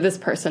get this for this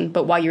person.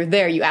 But while you're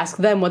there, you ask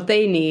them what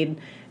they need.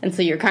 And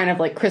so you're kind of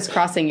like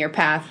crisscrossing your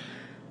path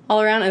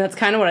all around. And that's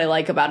kind of what I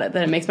like about it,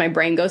 that it makes my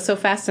brain go so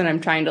fast and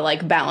I'm trying to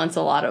like balance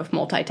a lot of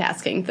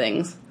multitasking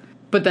things.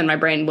 But then my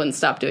brain wouldn't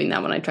stop doing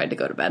that when I tried to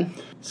go to bed.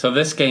 So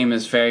this game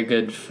is very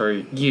good for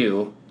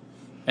you.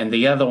 And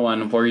the other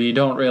one, where you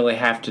don't really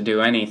have to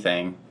do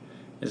anything,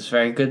 is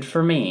very good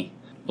for me.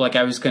 Like,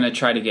 I was going to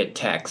try to get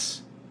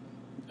Tex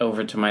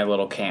over to my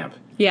little camp.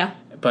 Yeah.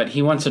 But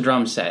he wants a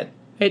drum set.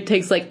 It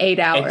takes like 8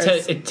 hours.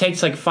 It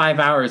takes like 5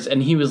 hours,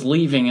 and he was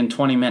leaving in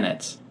 20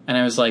 minutes. And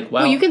I was like,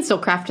 well... you can still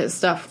craft his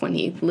stuff when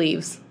he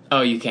leaves.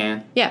 Oh, you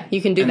can? Yeah,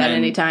 you can do that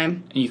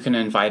anytime. You can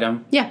invite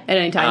him? Yeah, at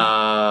any time.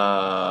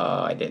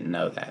 I didn't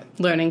know that.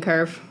 Learning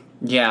curve.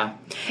 Yeah.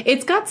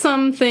 It's got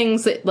some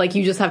things that, like,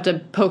 you just have to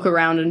poke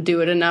around and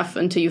do it enough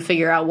until you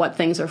figure out what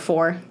things are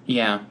for.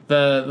 Yeah.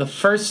 The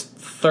first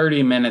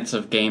 30 minutes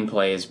of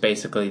gameplay is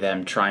basically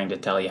them trying to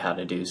tell you how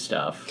to do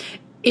stuff.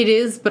 It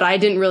is, but I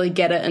didn't really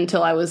get it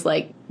until I was,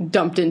 like,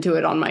 dumped into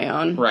it on my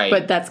own. Right.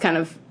 But that's kind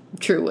of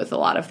true with a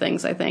lot of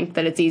things, I think,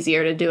 that it's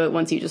easier to do it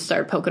once you just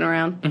start poking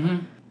around.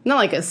 Mm-hmm. Not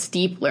like a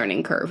steep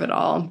learning curve at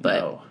all, but...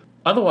 No.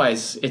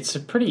 Otherwise, it's a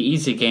pretty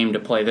easy game to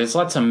play. There's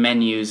lots of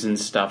menus and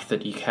stuff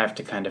that you have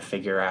to kind of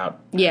figure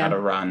out how to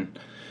run.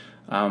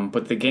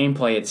 But the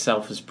gameplay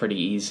itself is pretty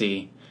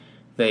easy.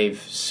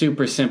 They've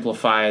super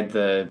simplified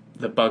the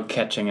bug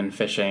catching and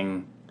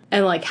fishing.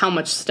 And, like, how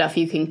much stuff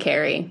you can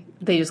carry.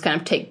 They just kind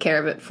of take care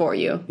of it for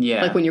you.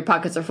 Yeah. Like, when your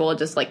pockets are full, it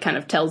just, like, kind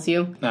of tells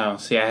you. Oh,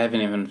 see, I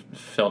haven't even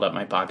filled up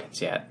my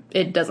pockets yet.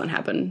 It doesn't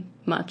happen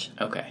much.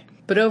 Okay.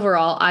 But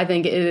overall, I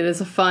think it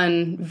is a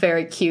fun,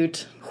 very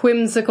cute,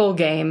 whimsical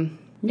game.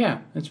 Yeah,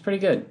 it's pretty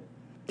good.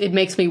 It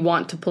makes me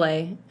want to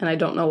play, and I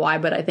don't know why,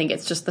 but I think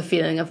it's just the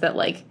feeling of that,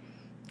 like,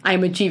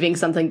 I'm achieving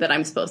something that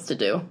I'm supposed to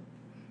do.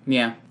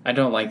 Yeah, I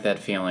don't like that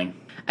feeling.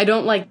 I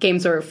don't like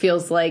games where it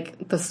feels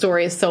like the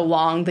story is so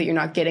long that you're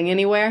not getting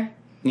anywhere.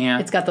 Yeah.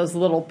 It's got those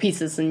little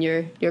pieces, and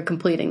you're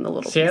completing the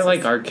little pieces. See, I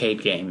like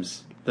arcade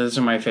games. Those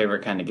are my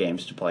favorite kind of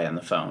games to play on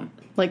the phone.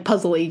 Like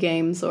puzzly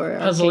games or...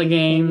 Puzzly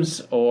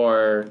games,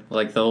 or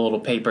like the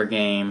little paper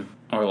game,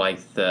 or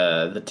like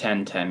the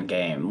 10-10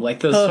 game. Like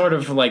those sort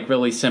of like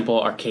really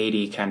simple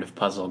arcadey kind of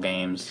puzzle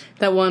games.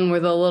 That one where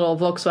the little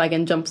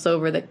Volkswagen jumps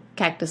over the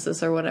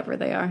cactuses or whatever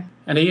they are.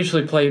 And I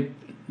usually play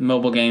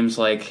mobile games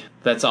like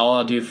that's all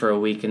I'll do for a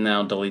week and then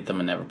I'll delete them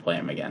and never play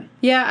them again.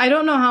 Yeah, I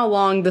don't know how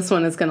long this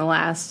one is going to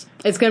last.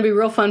 It's going to be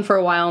real fun for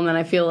a while, and then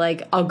I feel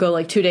like I'll go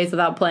like 2 days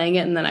without playing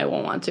it, and then I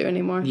won't want to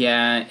anymore.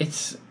 Yeah,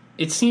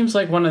 it seems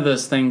like one of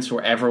those things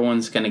where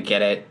everyone's going to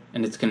get it,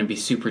 and it's going to be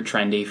super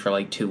trendy for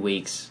like 2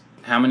 weeks.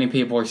 How many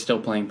people are still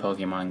playing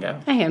Pokemon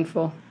Go? A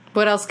handful.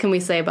 What else can we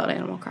say about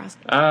Animal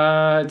Crossing?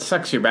 It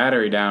sucks your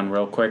battery down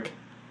real quick.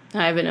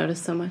 I haven't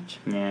noticed so much.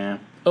 Yeah.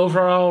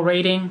 Overall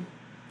rating?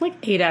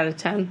 Like 8 out of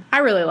 10. I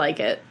really like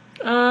it.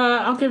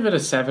 I'll give it a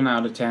 7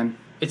 out of 10.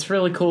 It's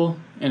really cool,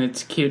 and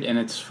it's cute, and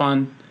it's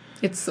fun.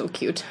 It's so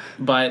cute.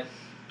 But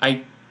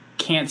I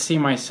can't see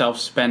myself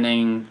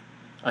spending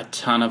a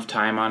ton of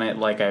time on it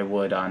like I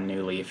would on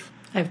New Leaf.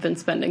 I've been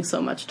spending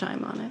so much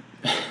time on it.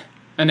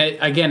 And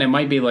it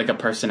might be like a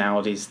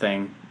personalities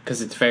thing,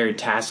 because it's very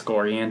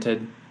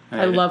task-oriented.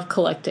 I love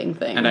collecting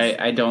things. And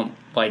I don't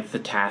like the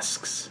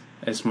tasks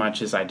as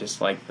much as I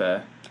just like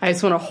I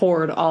just want to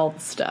hoard all the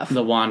stuff.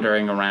 the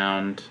wandering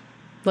around.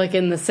 Like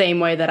in the same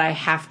way that I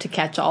have to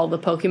catch all the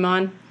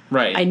Pokemon.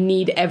 Right. I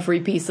need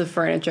every piece of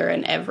furniture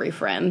and every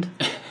friend.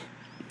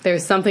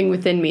 There's something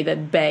within me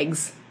that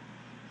begs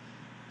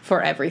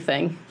for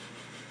everything.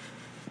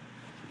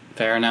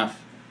 Fair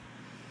enough.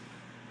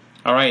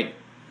 All right.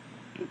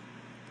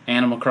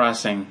 Animal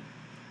Crossing.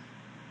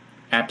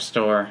 App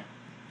Store.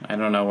 I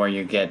don't know where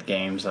you get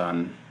games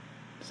on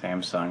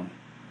Samsung,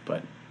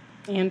 but...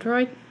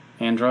 Android?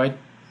 Android?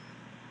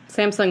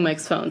 Samsung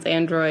makes phones.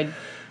 Android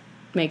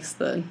makes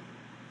the...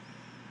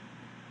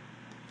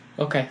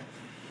 Okay.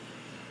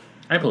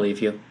 I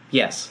believe you.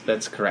 Yes,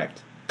 that's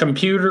correct.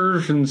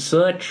 Computers and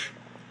such.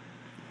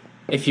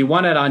 If you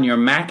want it on your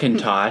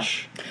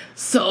Macintosh...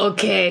 So,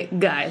 okay,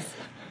 guys.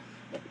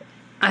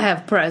 I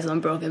have price on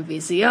broken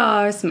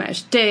VCR,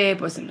 smashed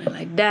tape, or something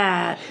like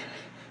that.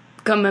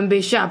 Come and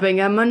be shopping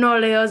at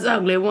Manoleo's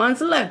Ugly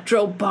Ones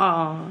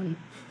Electro-Pawn.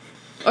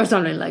 Or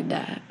something like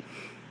that.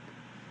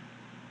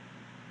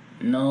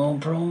 No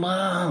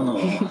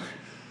promo.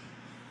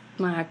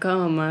 My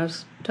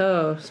coma's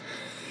toast.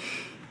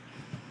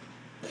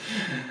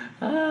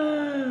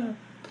 All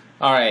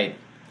right.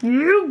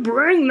 You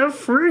bring the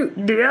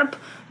fruit dip,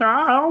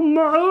 I'll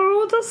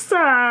mow the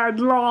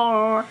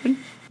sideline.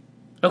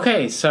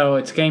 Okay, so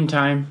it's game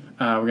time.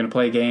 We're going to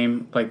play a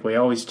game like we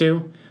always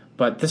do.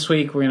 But this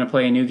week we're going to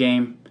play a new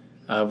game.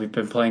 We've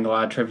been playing a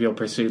lot of Trivial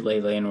Pursuit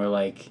lately, and we're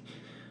like,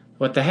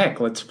 what the heck?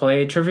 Let's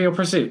play Trivial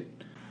Pursuit.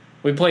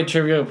 We played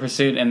Trivial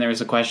Pursuit, and there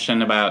was a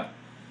question about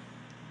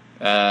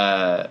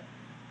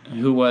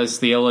who was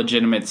the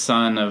illegitimate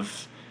son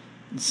of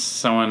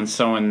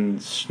so-and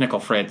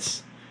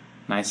Schnickelfritz.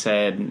 And I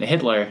said,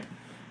 Hitler.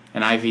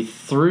 And Ivy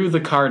threw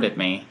the card at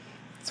me.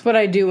 It's what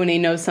I do when he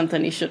knows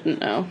something he shouldn't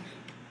know.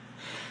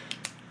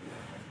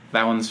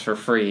 That one's for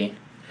free.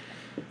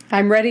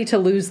 I'm ready to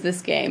lose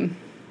this game.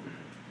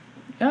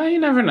 You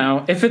never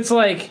know. If it's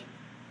like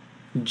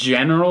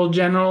general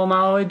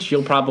knowledge,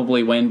 you'll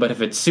probably win. But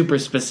if it's super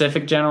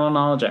specific general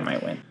knowledge, I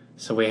might win.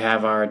 So we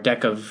have our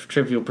deck of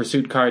Trivial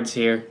Pursuit cards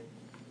here.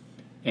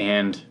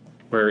 And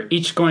we're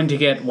each going to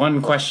get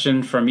one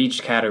question from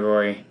each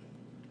category.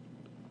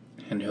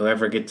 And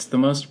whoever gets the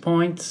most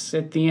points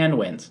at the end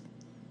wins.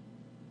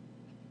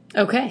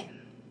 Okay.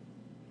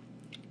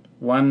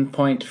 1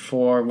 point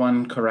for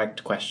one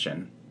correct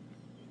question.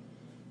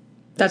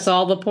 That's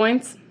all the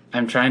points?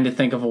 I'm trying to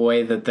think of a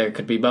way that there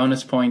could be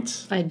bonus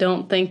points. I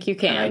don't think you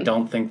can. And I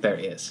don't think there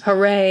is.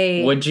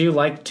 Hooray. Would you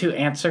like to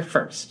answer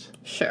first?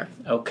 Sure.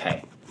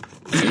 Okay.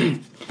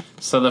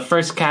 So the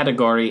first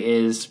category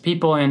is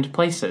people and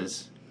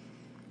places.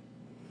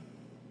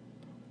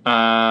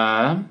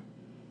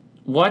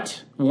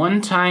 What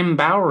one-time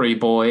Bowery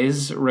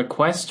Boys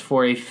request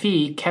for a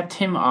fee kept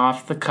him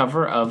off the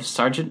cover of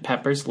Sgt.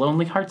 Pepper's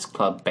Lonely Hearts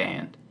Club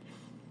Band?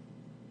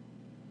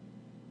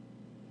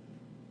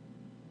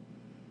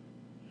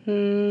 Why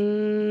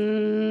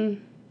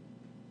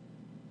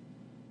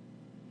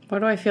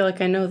do I feel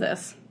like I know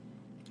this?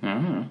 I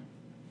don't know.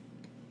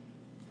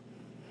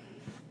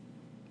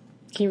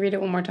 Can you read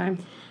it one more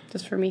time?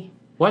 Just for me.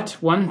 What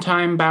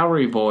one-time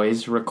Bowery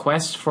Boys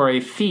request for a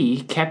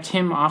fee kept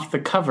him off the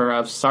cover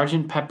of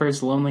Sgt.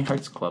 Pepper's Lonely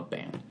Hearts Club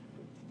Band?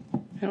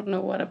 I don't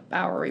know what a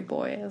Bowery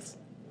Boy is.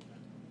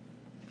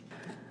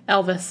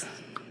 Elvis.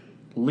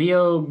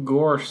 Leo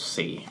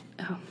Gorcey.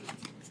 Oh.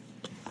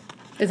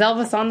 Is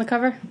Elvis on the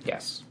cover?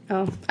 Yes.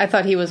 Oh. I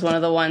thought he was one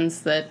of the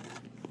ones that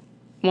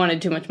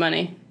wanted too much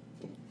money.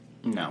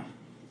 No.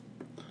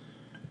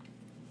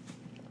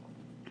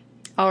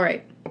 All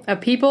right. A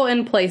people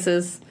and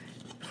places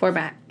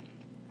format.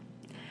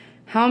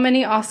 How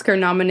many Oscar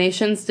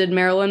nominations did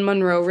Marilyn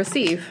Monroe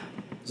receive?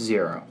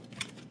 0.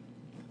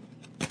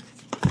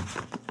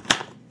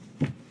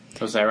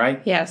 Was that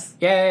right? Yes.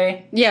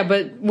 Yay! Yeah,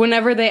 but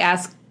whenever they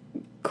ask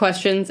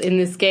questions in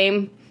this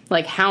game,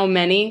 like how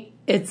many,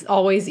 it's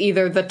always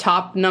either the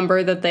top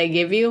number that they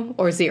give you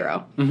or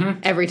 0. Mm-hmm.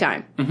 Every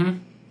time. Mm-hmm.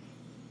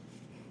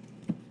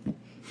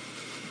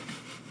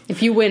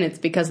 If you win, it's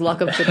because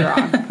luck of the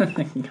draw.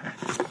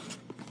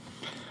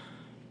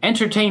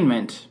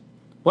 Entertainment.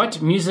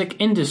 What music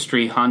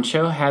industry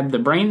honcho had the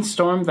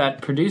brainstorm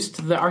that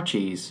produced the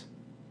Archies?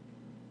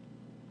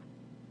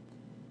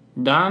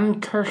 Don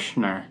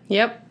Kirshner.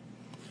 Yep.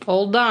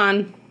 Old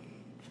Don.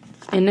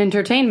 An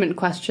entertainment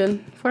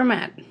question for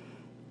Matt.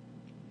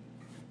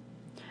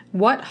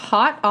 What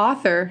hot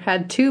author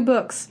had 2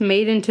 books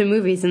made into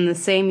movies in the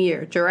same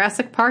year?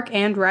 Jurassic Park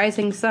and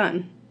Rising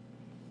Sun.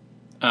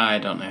 I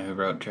don't know who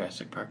wrote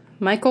Jurassic Park.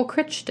 Michael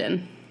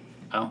Crichton.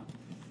 Oh.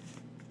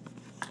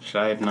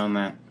 Should I have known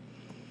that?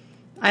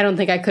 I don't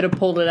think I could have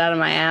pulled it out of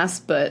my ass,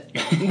 but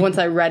once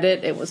I read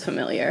it, it was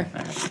familiar.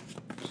 Right.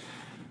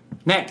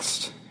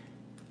 Next.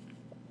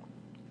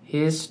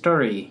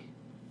 History.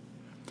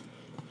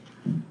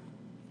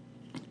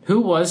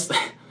 Who was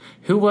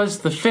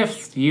the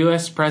fifth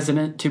U.S.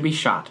 president to be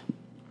shot?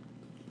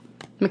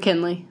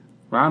 McKinley.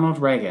 Ronald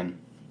Reagan.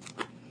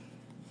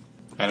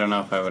 I don't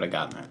know if I would have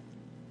gotten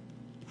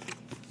that.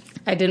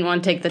 I didn't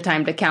want to take the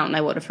time to count, and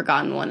I would have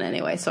forgotten one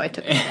anyway, so I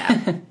took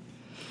it out.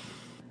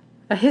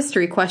 A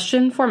history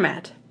question for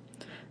Matt.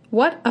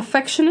 What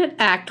affectionate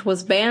act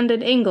was banned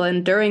in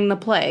England during the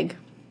plague?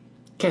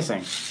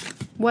 Kissing.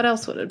 What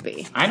else would it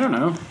be? I don't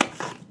know.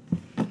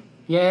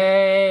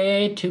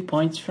 Yay, 2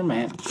 points for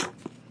Matt.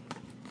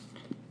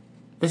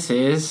 This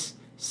is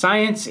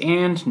Science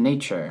and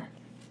Nature.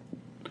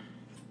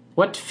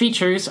 What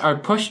features are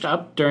pushed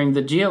up during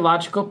the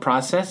geological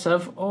process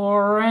of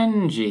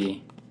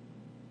orangey?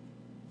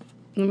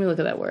 Let me look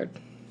at that word.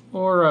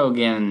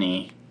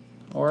 Orogeny.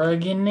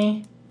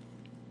 Orogeny?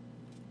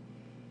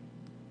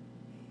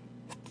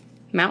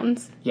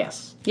 Mountains?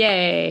 Yes.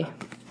 Yay.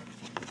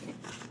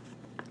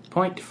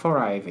 Point for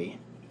Ivy.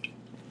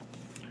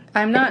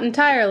 I'm not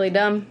entirely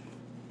dumb.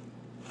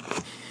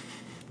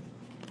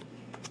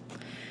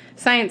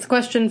 Science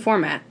question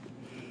format.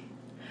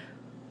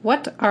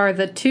 What are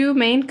the two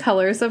main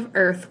colors of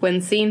Earth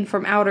when seen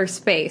from outer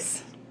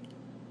space?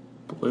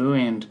 Blue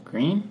and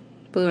green?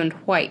 Blue and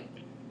white.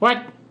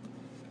 What?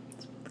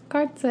 That's what the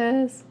card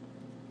says.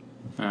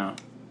 Oh.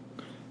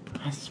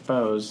 I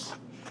suppose.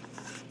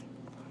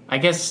 I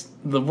guess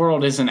the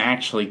world isn't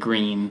actually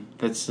green.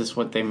 That's just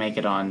what they make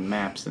it on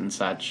maps and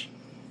such.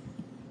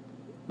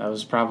 That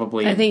was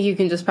probably... I think you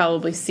can just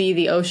probably see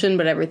the ocean,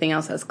 but everything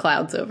else has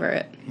clouds over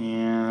it.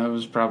 Yeah, that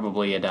was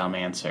probably a dumb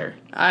answer.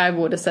 I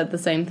would have said the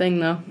same thing,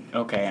 though.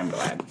 Okay, I'm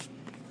glad.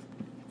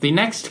 The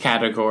next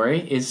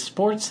category is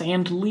sports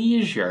and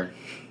leisure.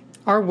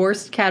 Our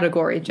worst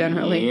category,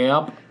 generally.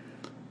 Yep.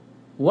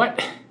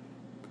 What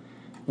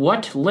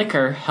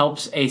liquor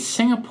helps a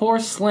Singapore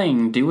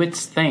sling do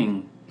its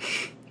thing?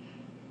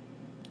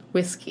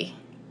 Whiskey.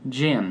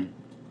 Gin.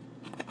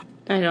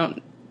 I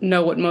don't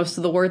know what most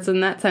of the words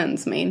in that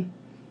sentence mean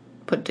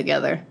put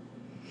together.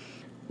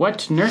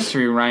 What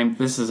nursery rhyme...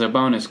 This is a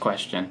bonus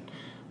question.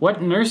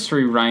 What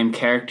nursery rhyme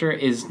character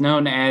is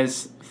known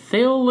as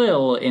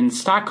Thil-Lil in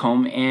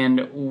Stockholm and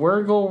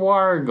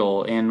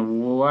Wurgle-Wargle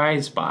in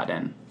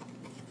Wiesbaden?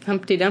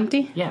 Humpty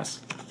Dumpty?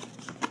 Yes.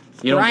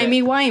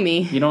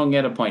 Rhymey-wimey. You don't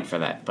get a point for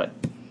that,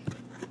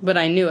 but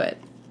I knew it.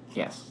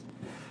 yes.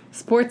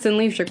 Sports and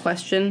leisure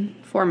question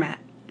for Matt.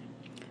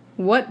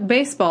 What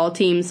baseball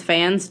team's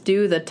fans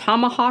do the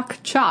tomahawk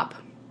chop?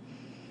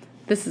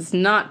 This is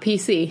not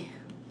PC.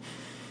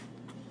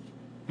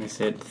 Is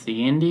it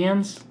the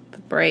Indians? The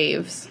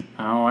Braves.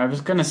 Oh, I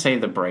was gonna say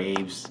the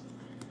Braves.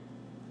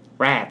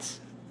 Rats.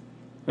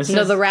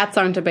 The Rats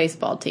aren't a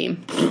baseball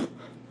team.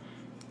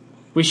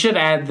 We should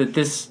add that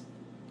this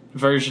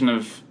version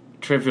of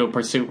Trivial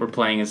Pursuit we're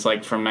playing is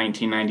like from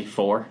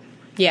 1994.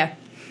 Yeah.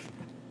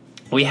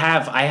 I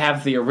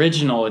have the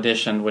original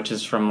edition, which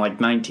is from like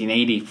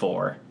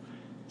 1984.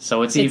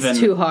 So it's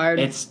too hard.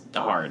 It's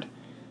hard.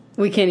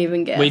 We can't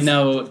even guess. We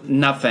know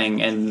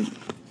nothing, and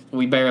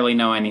we barely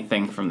know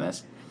anything from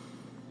this.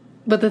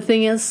 But the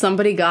thing is,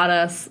 somebody got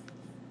us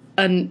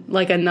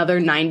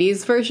another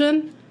 90s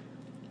version,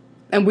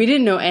 and we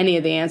didn't know any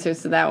of the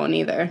answers to that one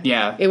either.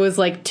 Yeah. It was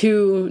like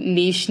two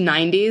niche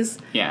 90s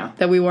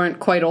that we weren't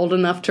quite old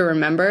enough to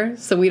remember,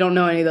 so we don't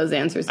know any of those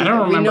answers either. I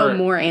don't remember. We know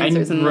more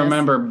answers than this. I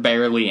remember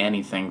barely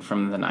anything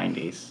from the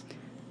 90s.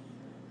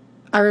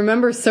 I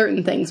remember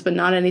certain things, but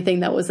not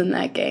anything that was in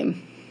that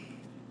game.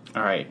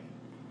 All right.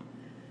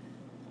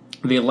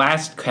 The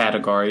last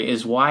category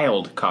is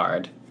wild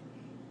card.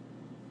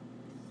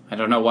 I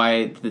don't know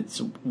why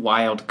it's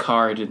wild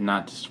card and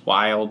not just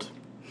wild.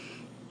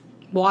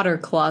 Water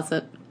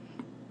closet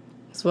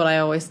is what I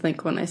always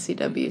think when I see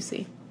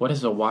WC. What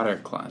is a water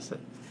closet?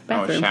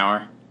 Bathroom. Oh, a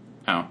shower?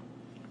 Oh.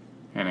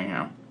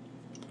 Anyhow.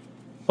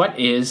 What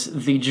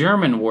is the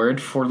German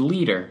word for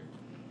leader?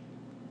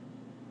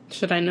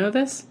 Should I know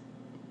this?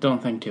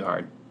 Don't think too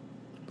hard.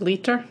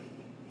 Liter?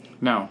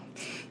 No.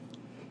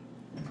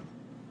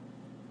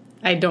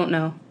 I don't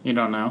know. You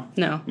don't know?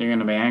 No. You're going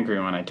to be angry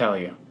when I tell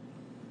you.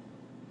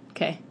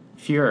 Okay.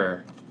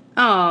 Führer.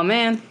 Oh,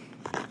 man.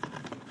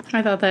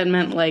 I thought that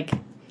meant, like,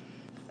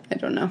 I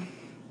don't know,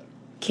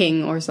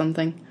 king or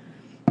something.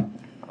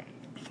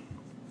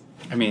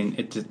 I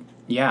mean,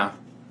 yeah.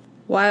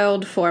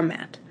 Wild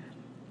format.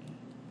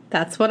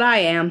 That's what I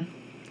am.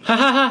 Ha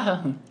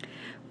ha ha!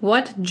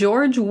 What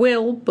George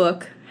Will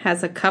book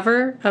has a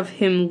cover of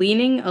him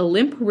leaning a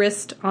limp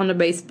wrist on a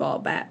baseball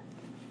bat?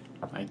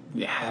 I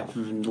have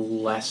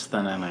less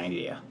than an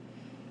idea.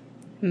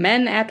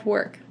 Men at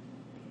Work.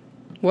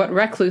 What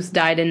recluse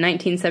died in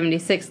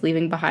 1976,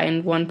 leaving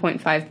behind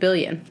 $1.5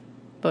 billion?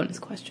 Bonus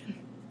question.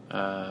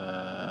 Howard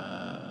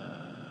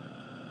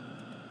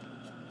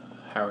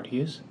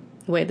Hughes?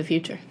 Way of the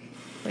future.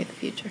 Way of the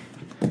future.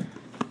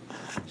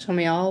 Show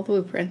me all the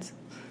blueprints.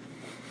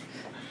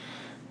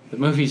 The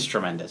movie's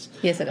tremendous.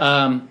 Yes, it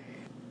is.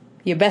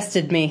 You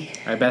bested me.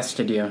 I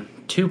bested you.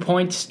 2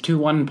 points to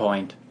 1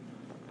 point.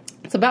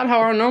 It's about how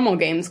our normal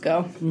games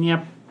go.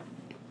 Yep.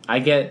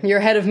 You're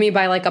ahead of me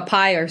by like a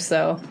pie or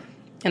so,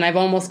 and I've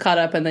almost caught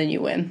up, and then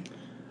you win.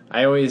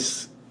 I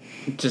always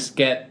just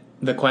get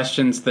the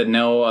questions that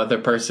no other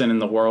person in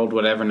the world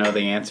would ever know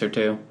the answer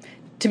to.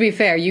 To be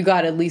fair, you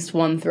got at least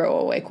one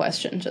throwaway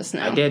question just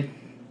now. I did.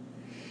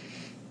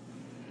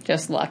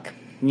 Just luck.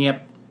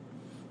 Yep.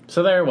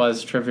 So there it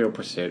was, Trivial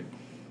Pursuit.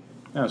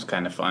 That was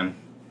kind of fun.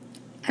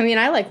 I mean,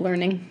 I like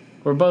learning.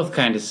 We're both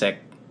kind of sick.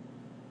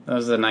 That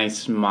was a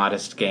nice,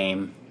 modest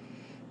game.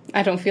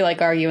 I don't feel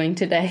like arguing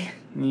today.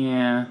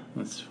 Yeah,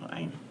 that's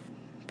fine.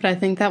 But I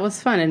think that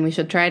was fun, and we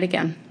should try it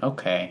again.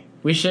 Okay.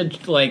 We should,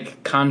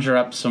 conjure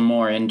up some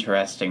more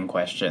interesting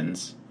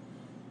questions.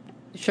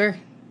 Sure.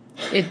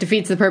 It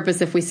defeats the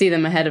purpose if we see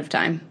them ahead of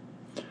time.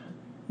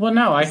 Well,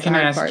 no, I can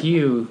ask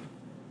you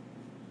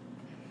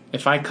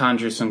if I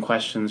conjure some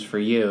questions for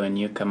you and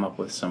you come up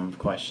with some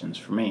questions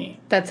for me.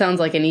 That sounds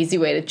like an easy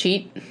way to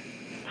cheat.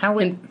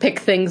 And pick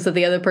things that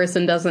the other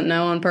person doesn't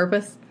know on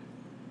purpose.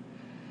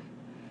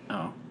 Oh.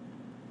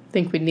 I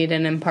think we'd need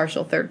an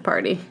impartial third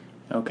party.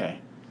 Okay.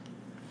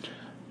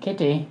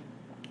 Kitty,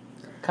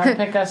 come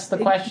pick us the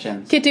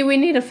questions. Kitty, we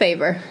need a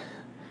favor.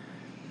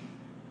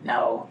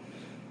 No.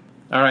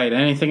 All right,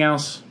 anything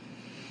else?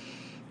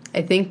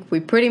 I think we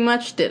pretty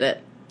much did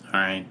it. All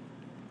right.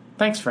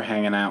 Thanks for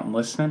hanging out and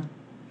listening.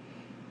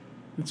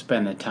 It's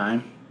been a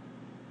time.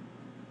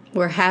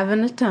 We're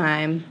having a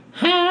time.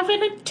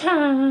 Having a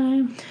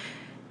time.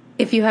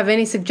 If you have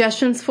any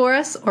suggestions for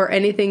us or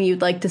anything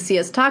you'd like to see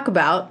us talk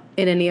about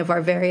in any of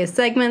our various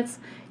segments,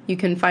 you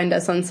can find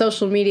us on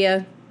social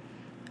media.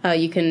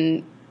 You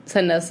can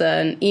send us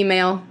an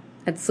email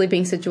at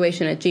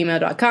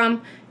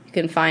sleepingsituation@gmail.com. You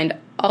can find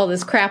all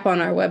this crap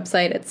on our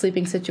website at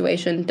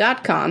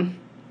sleepingsituation.com.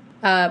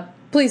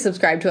 Please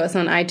subscribe to us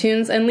on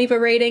iTunes and leave a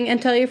rating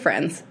and tell your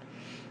friends.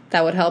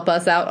 That would help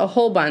us out a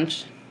whole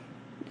bunch.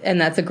 And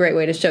that's a great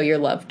way to show your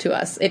love to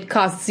us. It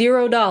costs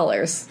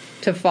 $0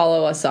 to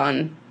follow us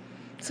on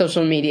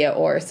social media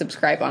or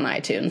subscribe on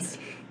iTunes.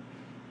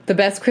 The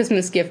best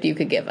Christmas gift you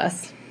could give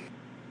us.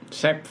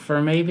 Except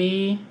for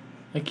maybe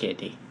a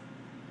kitty.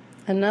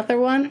 Another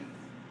one?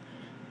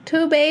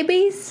 2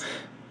 babies?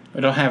 We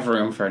don't have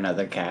room for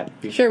another cat.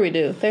 Sure we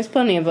do. There's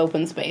plenty of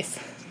open space.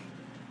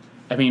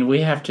 I mean,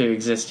 we have to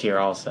exist here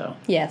also.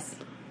 Yes.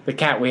 The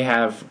cat we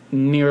have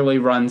nearly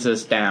runs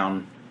us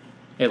down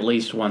at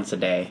least once a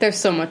day. There's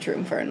so much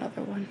room for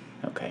another one.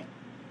 Okay.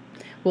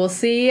 We'll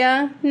see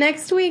ya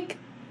next week.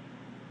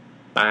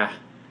 Bye.